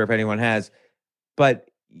 but I wonder if anyone has. But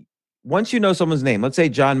once you know someone's name, let's say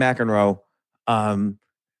John McEnroe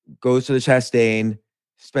goes to the Chastain,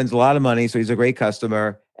 spends a lot of money, so he's a great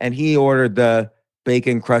customer, and he ordered the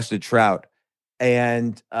bacon crusted trout.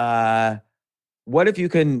 And what if you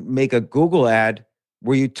can make a Google ad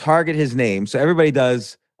where you target his name? So everybody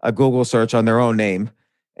does a Google search on their own name.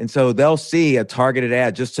 And so they'll see a targeted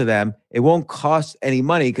ad just to them. It won't cost any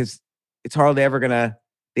money because the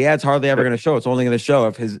ad's hardly ever going to show. It's only going to show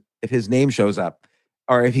if his name shows up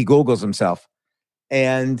or if he Googles himself.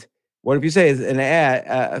 And what if you say an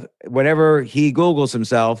ad, whenever he Googles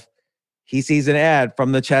himself, he sees an ad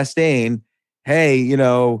from the Chastain. Hey,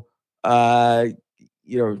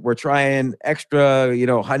 we're trying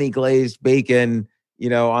extra, honey glazed bacon,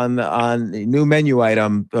 on the new menu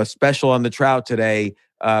item, a special on the trout today,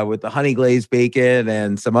 with the honey glazed bacon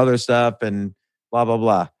and some other stuff and blah, blah,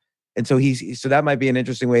 blah. And so so that might be an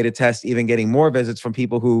interesting way to test even getting more visits from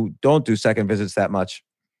people who don't do second visits that much.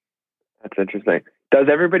 That's interesting. Does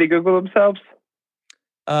everybody Google themselves?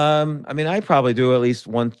 I mean, I probably do at least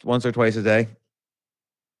once or twice a day.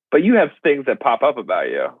 But you have things that pop up about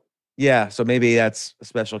you. Yeah, so maybe that's a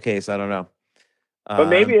special case. I don't know. But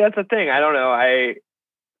maybe that's the thing. I don't know.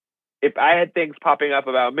 If I had things popping up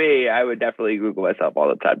about me, I would definitely Google myself all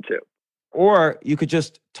the time too. Or you could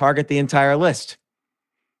just target the entire list.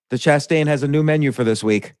 The Chastain has a new menu for this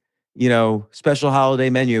week. Special holiday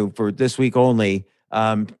menu for this week only.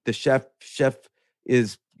 The chef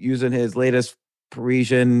is using his latest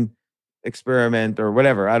Parisian experiment or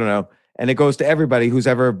whatever. I don't know. And it goes to everybody who's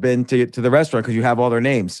ever been to the restaurant because you have all their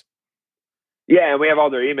names. Yeah, and we have all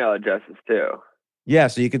their email addresses too. Yeah,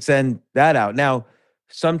 so you could send that out. Now,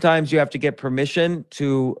 sometimes you have to get permission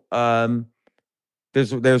to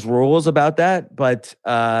there's rules about that, but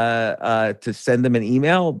to send them an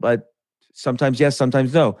email, but sometimes yes,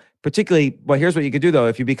 sometimes no. Particularly, but here's what you could do though.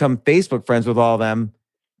 If you become Facebook friends with all of them,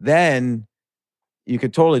 then you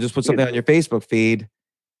could totally just put something on your Facebook feed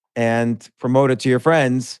and promote it to your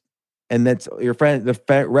friends. And that's your friend,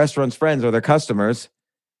 the restaurant's friends are their customers.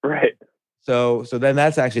 Right. So then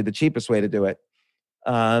that's actually the cheapest way to do it.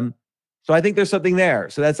 So I think there's something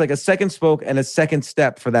there. So that's like a second spoke and a second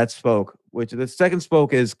step for that spoke, which the second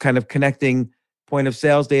spoke is kind of connecting point of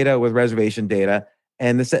sales data with reservation data.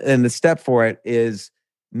 And the step for it is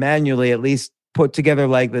manually at least put together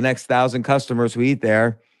like the next 1,000 customers who eat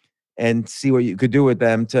there and see what you could do with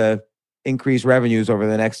them to increase revenues over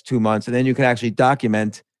the next 2 months. And then you can actually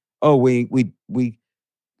document, revenues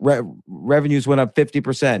went up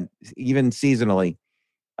 50%, even seasonally.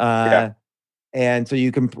 And so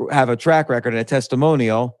you can have a track record and a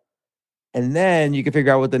testimonial. And then you can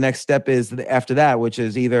figure out what the next step is after that, which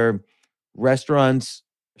is either restaurants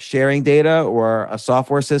sharing data or a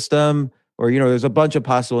software system, or, there's a bunch of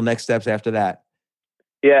possible next steps after that.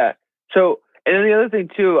 Yeah. So, and then the other thing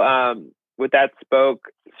too, with that spoke,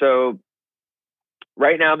 so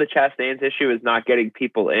right now the Chastain's issue is not getting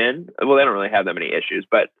people in. Well, they don't really have that many issues,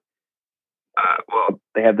 but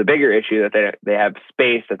they have the bigger issue that they have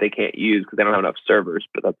space that they can't use because they don't have enough servers,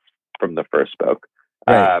 but that's from the first spoke.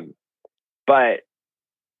 Right. But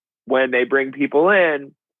when they bring people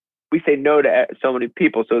in, we say no to so many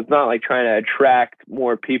people. So it's not like trying to attract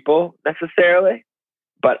more people necessarily,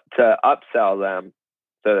 but to upsell them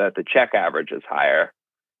so that the check average is higher.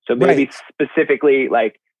 So maybe specifically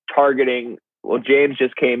like targeting, well, James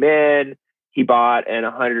just came in, he bought an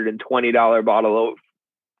 $120 bottle of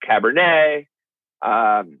Cabernet.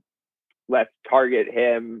 Let's target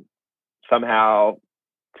him somehow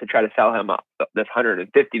to try to sell him this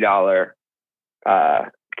 $150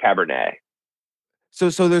 Cabernet. So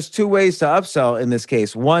there's two ways to upsell in this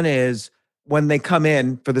case. One is when they come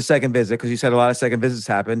in for the second visit, because you said a lot of second visits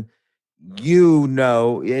happen. You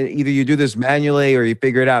know, either you do this manually or you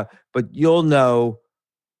figure it out, but you'll know.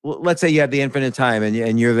 Let's say you have the infinite time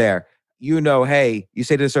and you're there. You know, hey, you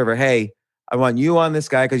say to the server, hey, I want you on this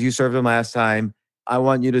guy because you served him last time. I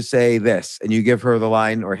want you to say this, and you give her the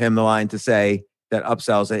line or him the line to say that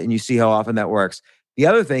upsells it, and you see how often that works. The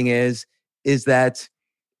other thing is that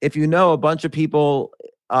if you know a bunch of people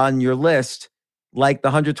on your list like the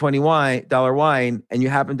 $120 wine, and you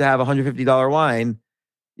happen to have a $150 wine,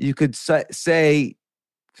 you could say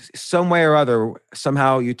some way or other,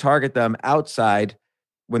 somehow you target them outside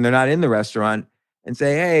when they're not in the restaurant and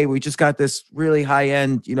say, hey, we just got this really high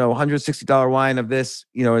end, $160 wine of this,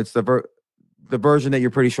 it's the version that you're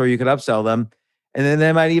pretty sure you could upsell them. And then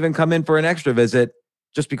they might even come in for an extra visit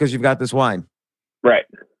just because you've got this wine. Right.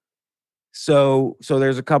 So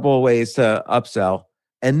there's a couple of ways to upsell.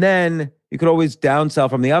 And then you could always downsell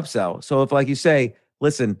from the upsell. So if, like you say,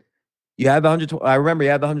 listen, you had the 120, I remember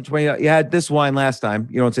you had the 120, you had this wine last time.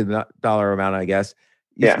 You don't say the dollar amount, I guess.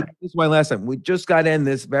 You said this wine last time. We just got in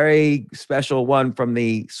this very special one from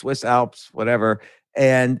the Swiss Alps, whatever.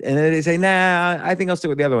 And then they say, nah, I think I'll stick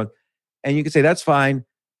with the other one. And you can say, that's fine.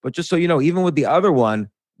 But just so you know, even with the other one,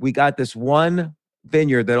 we got this one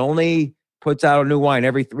vineyard that only puts out a new wine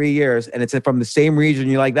every 3 years. And it's from the same region.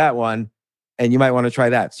 You like that one. And you might want to try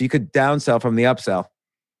that. So you could downsell from the upsell.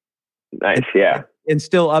 Nice. And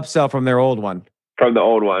still upsell from their old one. From the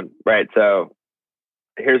old one. Right. So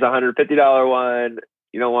here's a $150 one.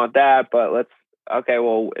 You don't want that, but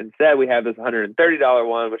instead we have this $130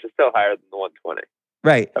 one, which is still higher than the 120.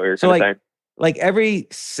 Right. So like every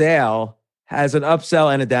sale has an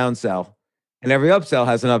upsell and a downsell, and every upsell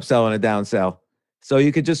has an upsell and a downsell. So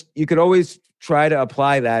you could always try to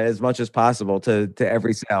apply that as much as possible to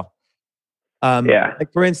every sale.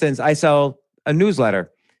 Like for instance, I sell a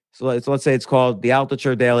newsletter. So let's say it's called the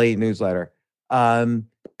Altitude Daily Newsletter. And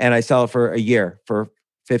I sell it for a year for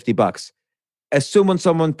 $50. As soon as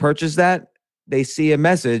someone purchases that, they see a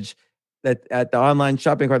message that at the online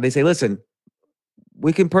shopping cart, they say, listen,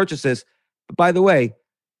 we can purchase this. But by the way,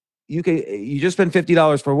 you just spend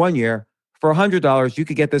 $50 for 1 year. For $100, you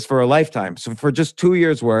could get this for a lifetime. So for just 2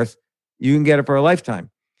 years worth, you can get it for a lifetime.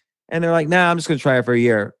 And they're like, nah, I'm just going to try it for a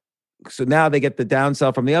year. So now they get the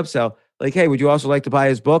downsell from the upsell. Like, hey, would you also like to buy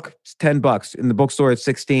his book? It's $10. In the bookstore, it's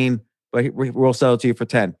 $16, but we'll sell it to you for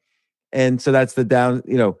 $10. And so that's the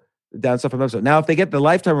downsell from the upsell. Now, if they get the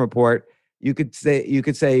lifetime report, you could say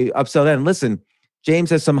upsell then. Listen, James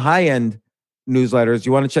has some high-end newsletters.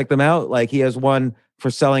 You want to check them out? Like he has one for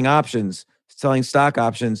selling options, selling stock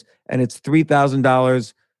options, and it's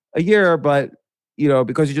 $3,000 a year. But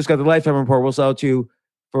because you just got the lifetime report, we'll sell it to you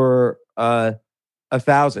for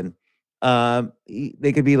 $1,000.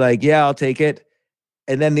 They could be like, yeah, I'll take it.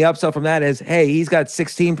 And then the upsell from that is, hey, he's got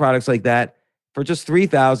 16 products like that for just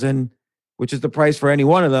 $3,000, which is the price for any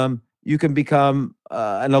one of them. You can become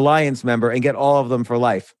an alliance member and get all of them for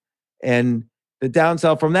life. And the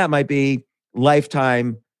downsell from that might be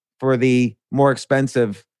lifetime for the more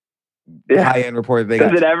expensive high-end report they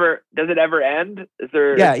got. Does it ever end? Is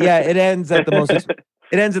there? Yeah. It ends at the most.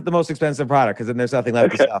 It ends at the most expensive product because then there's nothing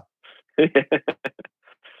left to sell.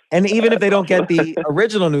 And even if they don't get the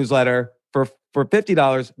original newsletter for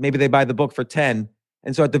 $50, maybe they buy the book for $10.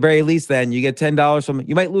 And so at the very least, then you get $10 from.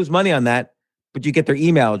 You might lose money on that, but you get their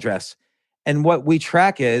email address. And what we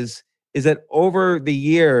track is that over the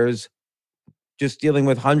years, just dealing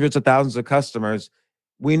with hundreds of thousands of customers,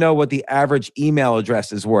 we know what the average email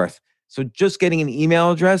address is worth. So just getting an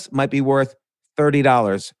email address might be worth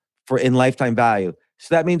 $30 in lifetime value.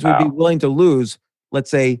 So that means we'd be willing to lose,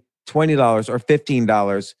 let's say, $20 or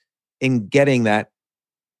 $15 in getting that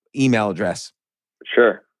email address.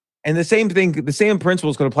 Sure. And the same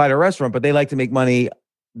principles could apply to a restaurant, but they like to make money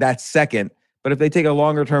that second. But if they take a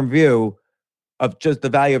longer term view of just the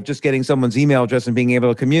value of just getting someone's email address and being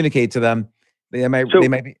able to communicate to them, they might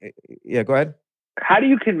be. Yeah, go ahead. How do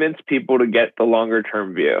you convince people to get the longer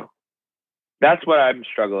term view? That's what I'm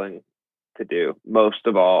struggling to do most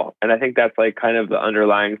of all. And I think that's like kind of the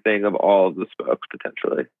underlying thing of all of the spokes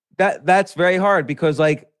potentially. That's very hard because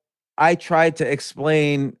like I tried to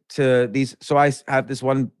explain to these. So I have this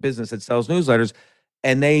one business that sells newsletters,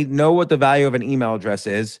 and they know what the value of an email address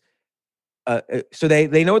is. So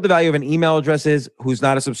they know what the value of an email address is who's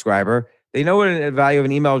not a subscriber. They know what the value of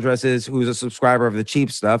an email address is who's a subscriber of the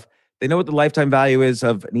cheap stuff. They know what the lifetime value is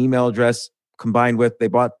of an email address combined with they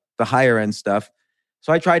bought the higher end stuff.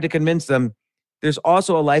 So I tried to convince them there's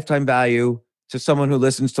also a lifetime value to someone who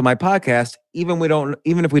listens to my podcast, even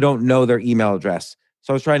if we don't know their email address.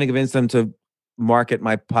 So I was trying to convince them to market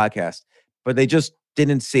my podcast, but they just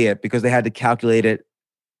didn't see it because they had to calculate it.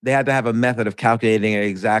 They had to have a method of calculating it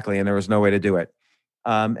exactly, and there was no way to do it.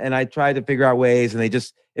 And I tried to figure out ways, and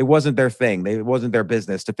it wasn't their thing. It wasn't their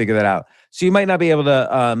business to figure that out. So you might not be able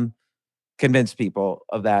to convince people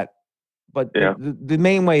of that. But the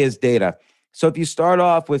main way is data. So if you start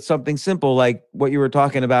off with something simple, like what you were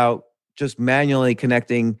talking about, just manually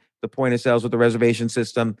connecting the point of sales with the reservation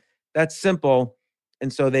system, that's simple.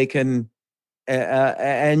 And so they can,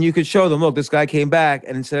 and you could show them, look, this guy came back,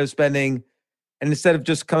 and instead of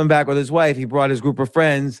just coming back with his wife, he brought his group of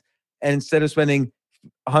friends. And instead of spending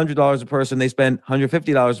 $100 a person, they spent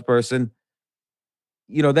 $150 a person.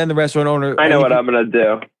 Then the restaurant owner. I know what I'm going to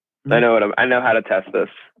do. Mm-hmm. I know how to test this.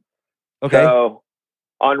 Okay. So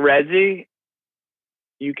on Resi,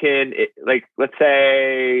 you can, let's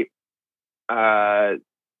say,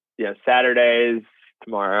 Saturday's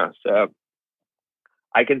tomorrow. So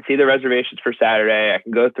I can see the reservations for Saturday. I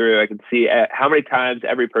can go through, I can see how many times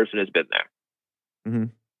every person has been there. Mm-hmm.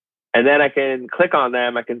 And then I can click on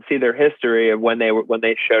them. I can see their history of when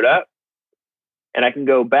they showed up, and I can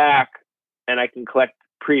go back and I can collect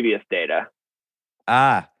previous data.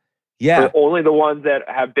 Yeah. For only the ones that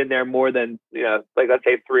have been there more than, let's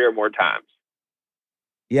say 3 or more times.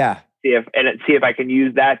 Yeah. See if I can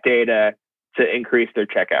use that data to increase their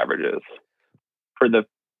check averages for the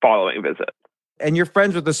following visit. And you're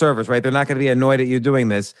friends with the servers, right? They're not going to be annoyed at you doing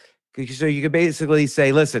this. So you could basically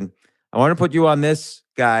say, listen, I want to put you on this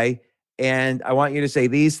guy, and I want you to say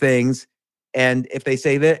these things. And if they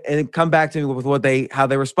say that, and come back to me with how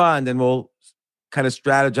they respond, and we'll kind of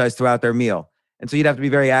strategize throughout their meal. And so you'd have to be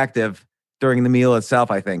very active during the meal itself,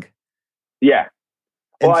 I think. Yeah.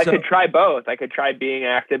 Well, I could try both. I could try being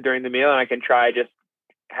active during the meal, and I can try just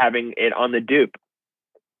having it on the dupe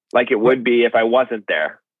like it would be if I wasn't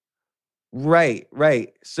there. Right.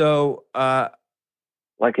 So,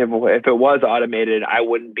 like if it was automated, I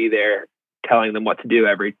wouldn't be there telling them what to do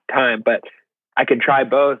every time, but I can try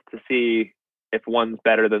both to see if one's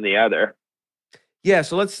better than the other. Yeah.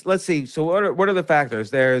 So let's see. So what are the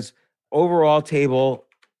factors? There's overall table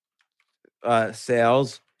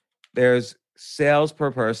sales. There's sales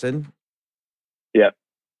per person. Yep.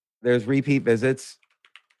 There's repeat visits.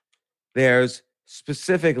 There's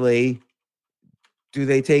specifically, do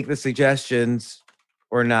they take the suggestions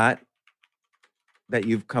or not that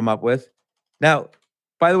you've come up with? Now,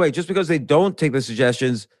 by the way, just because they don't take the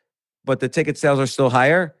suggestions, but the ticket sales are still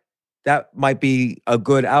higher, that might be a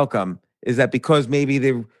good outcome. Is that because maybe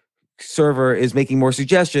the server is making more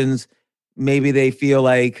suggestions, maybe they feel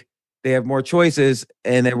like they have more choices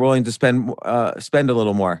and they're willing to spend a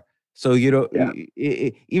little more. So even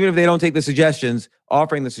if they don't take the suggestions,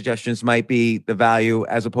 offering the suggestions might be the value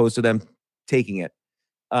as opposed to them taking it.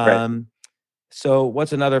 Right. So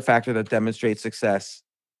what's another factor that demonstrates success?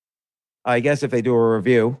 I guess if they do a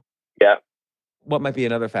review. Yeah. What might be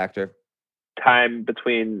another factor? Time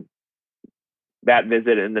between that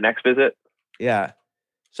visit and the next visit. Yeah.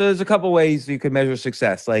 So there's a couple ways you can measure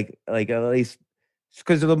success. Like at least,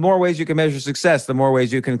 because the more ways you can measure success, the more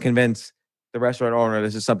ways you can convince the restaurant owner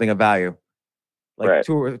this is something of value. Like right.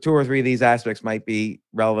 two or three of these aspects might be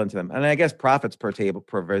relevant to them. And I guess profits per table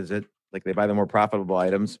per visit, like they buy the more profitable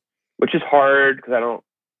items. Which is hard because I don't.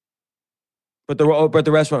 But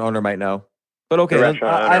the restaurant owner might know. But okay,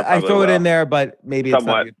 I throw it in there, but maybe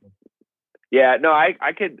somewhat. It's not. Yeah, no, I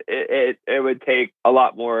could. It would take a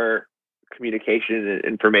lot more communication and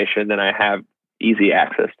information than I have easy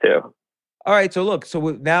access to. All right, so look,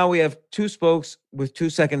 now we have 2 spokes with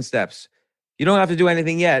 2-second steps. You don't have to do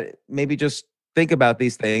anything yet. Maybe just think about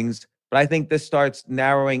these things. But I think this starts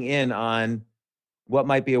narrowing in on what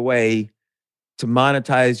might be a way to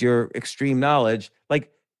monetize your extreme knowledge.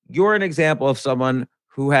 Like you're an example of someone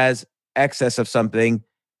who has excess of something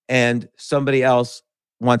and somebody else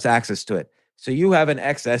wants access to it. So you have an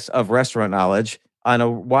excess of restaurant knowledge on a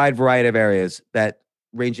wide variety of areas that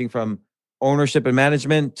ranging from ownership and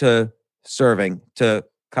management to serving to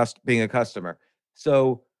being a customer.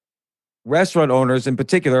 So restaurant owners in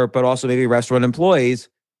particular, but also maybe restaurant employees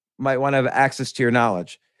might want to have access to your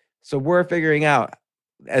knowledge. So we're figuring out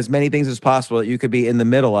as many things as possible that you could be in the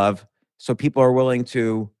middle of, so people are willing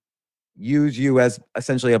to use you as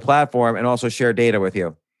essentially a platform and also share data with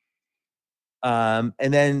you. And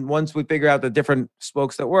then once we figure out the different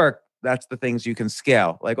spokes that work, that's the things you can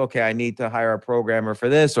scale. Like, okay, I need to hire a programmer for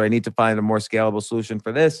this, or I need to find a more scalable solution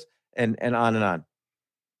for this, and on and on.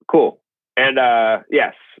 Cool. And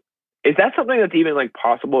yes, is that something that's even like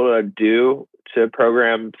possible to do, to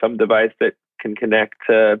program some device that can connect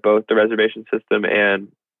to both the reservation system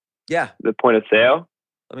and the point of sale?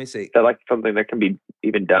 Let me see. Is that like something that can be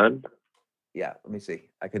even done? Yeah, let me see.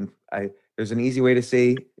 There's an easy way to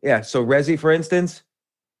see. Yeah, so Resi, for instance,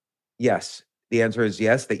 yes. The answer is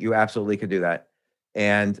yes, that you absolutely could do that.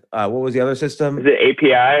 And what was the other system? Is it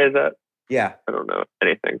API? Is that? Yeah. I don't know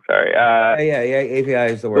anything. Sorry. Yeah.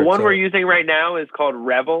 API is the word. The one we're using right now is called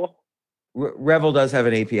Revel. Revel does have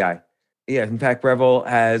an API. Yeah. In fact, Revel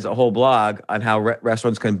has a whole blog on how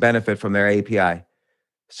restaurants can benefit from their API.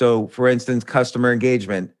 So, for instance, customer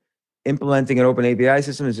engagement. Implementing an open API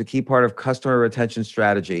system is a key part of customer retention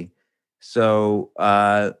strategy. So,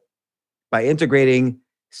 by integrating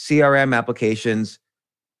CRM applications,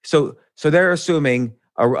 so they're assuming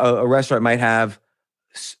a restaurant might have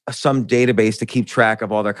some database to keep track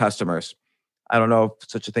of all their customers. I don't know if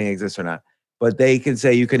such a thing exists or not, but they can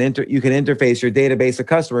say you can interface your database of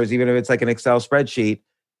customers, even if it's like an Excel spreadsheet.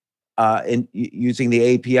 Using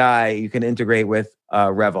the API, you can integrate with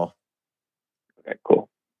Revel. Okay, cool.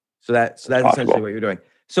 So that's essentially what you're doing.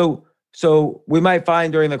 So we might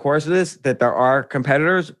find during the course of this that there are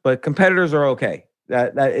competitors, but competitors are okay.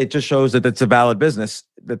 That it just shows that it's a valid business,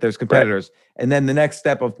 that there's competitors. Right. And then the next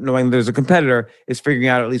step of knowing there's a competitor is figuring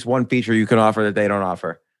out at least one feature you can offer that they don't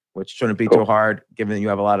offer, which shouldn't be too hard given that you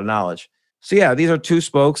have a lot of knowledge. So yeah, these are two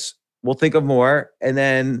spokes. We'll think of more, and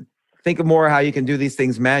then think of more how you can do these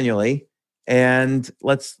things manually. And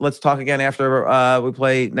let's talk again after we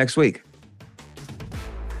play next week.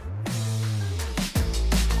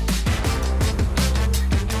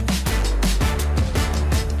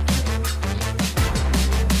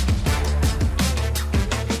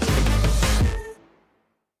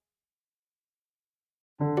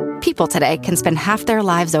 People today can spend half their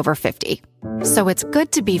lives over 50. So it's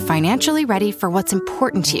good to be financially ready for what's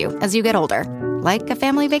important to you as you get older, like a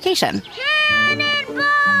family vacation.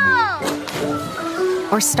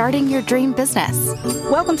 Or starting your dream business.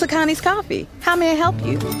 Welcome to Connie's Coffee. How may I help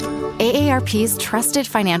you? AARP's trusted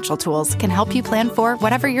financial tools can help you plan for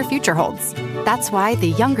whatever your future holds. That's why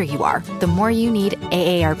the younger you are, the more you need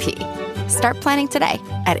AARP. Start planning today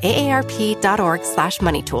at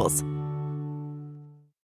aarp.org/moneytools.